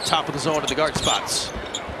at the top of the zone in the guard spots.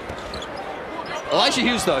 Elijah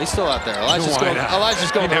Hughes, though, he's still out there. Elijah's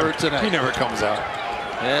going to hurt tonight. He never comes out.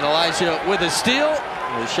 And Elijah with a steal.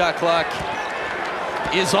 The shot clock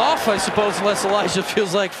is off, I suppose, unless Elijah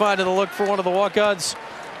feels like finding a look for one of the walk-ons.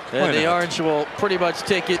 And the Orange will pretty much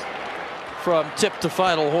take it from tip to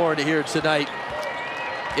final horn here tonight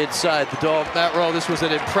inside the Dome. Matt Rowe, this was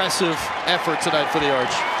an impressive effort tonight for the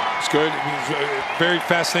Orange. It's good. It was very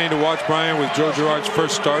fascinating to watch Brian with Joe Girard's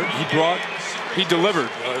first start. He delivered.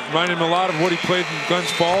 Reminded him a lot of what he played in Glens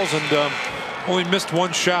Falls, and only missed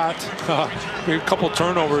one shot. A couple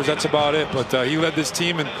turnovers, that's about it. But he led this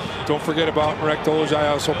team, and don't forget about Marek Dolezaj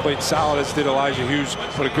also played solid, as did Elijah Hughes.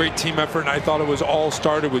 But a great team effort, and I thought it was all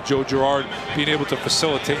started with Joe Girard being able to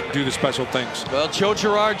facilitate and do the special things. Well, Joe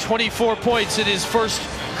Girard, 24 points in his first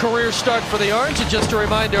career start for the Orange. And just a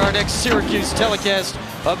reminder, our next Syracuse telecast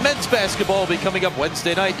of men's basketball will be coming up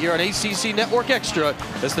Wednesday night here on ACC Network Extra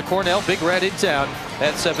as the Cornell Big Red in town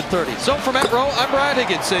at 7:30. So for Matt Rowe, I'm Brian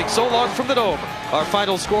Higgins saying so long from the Dome. Our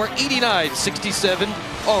final score, 89-67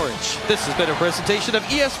 Orange. This has been a presentation of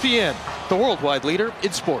ESPN, the worldwide leader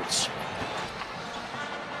in sports.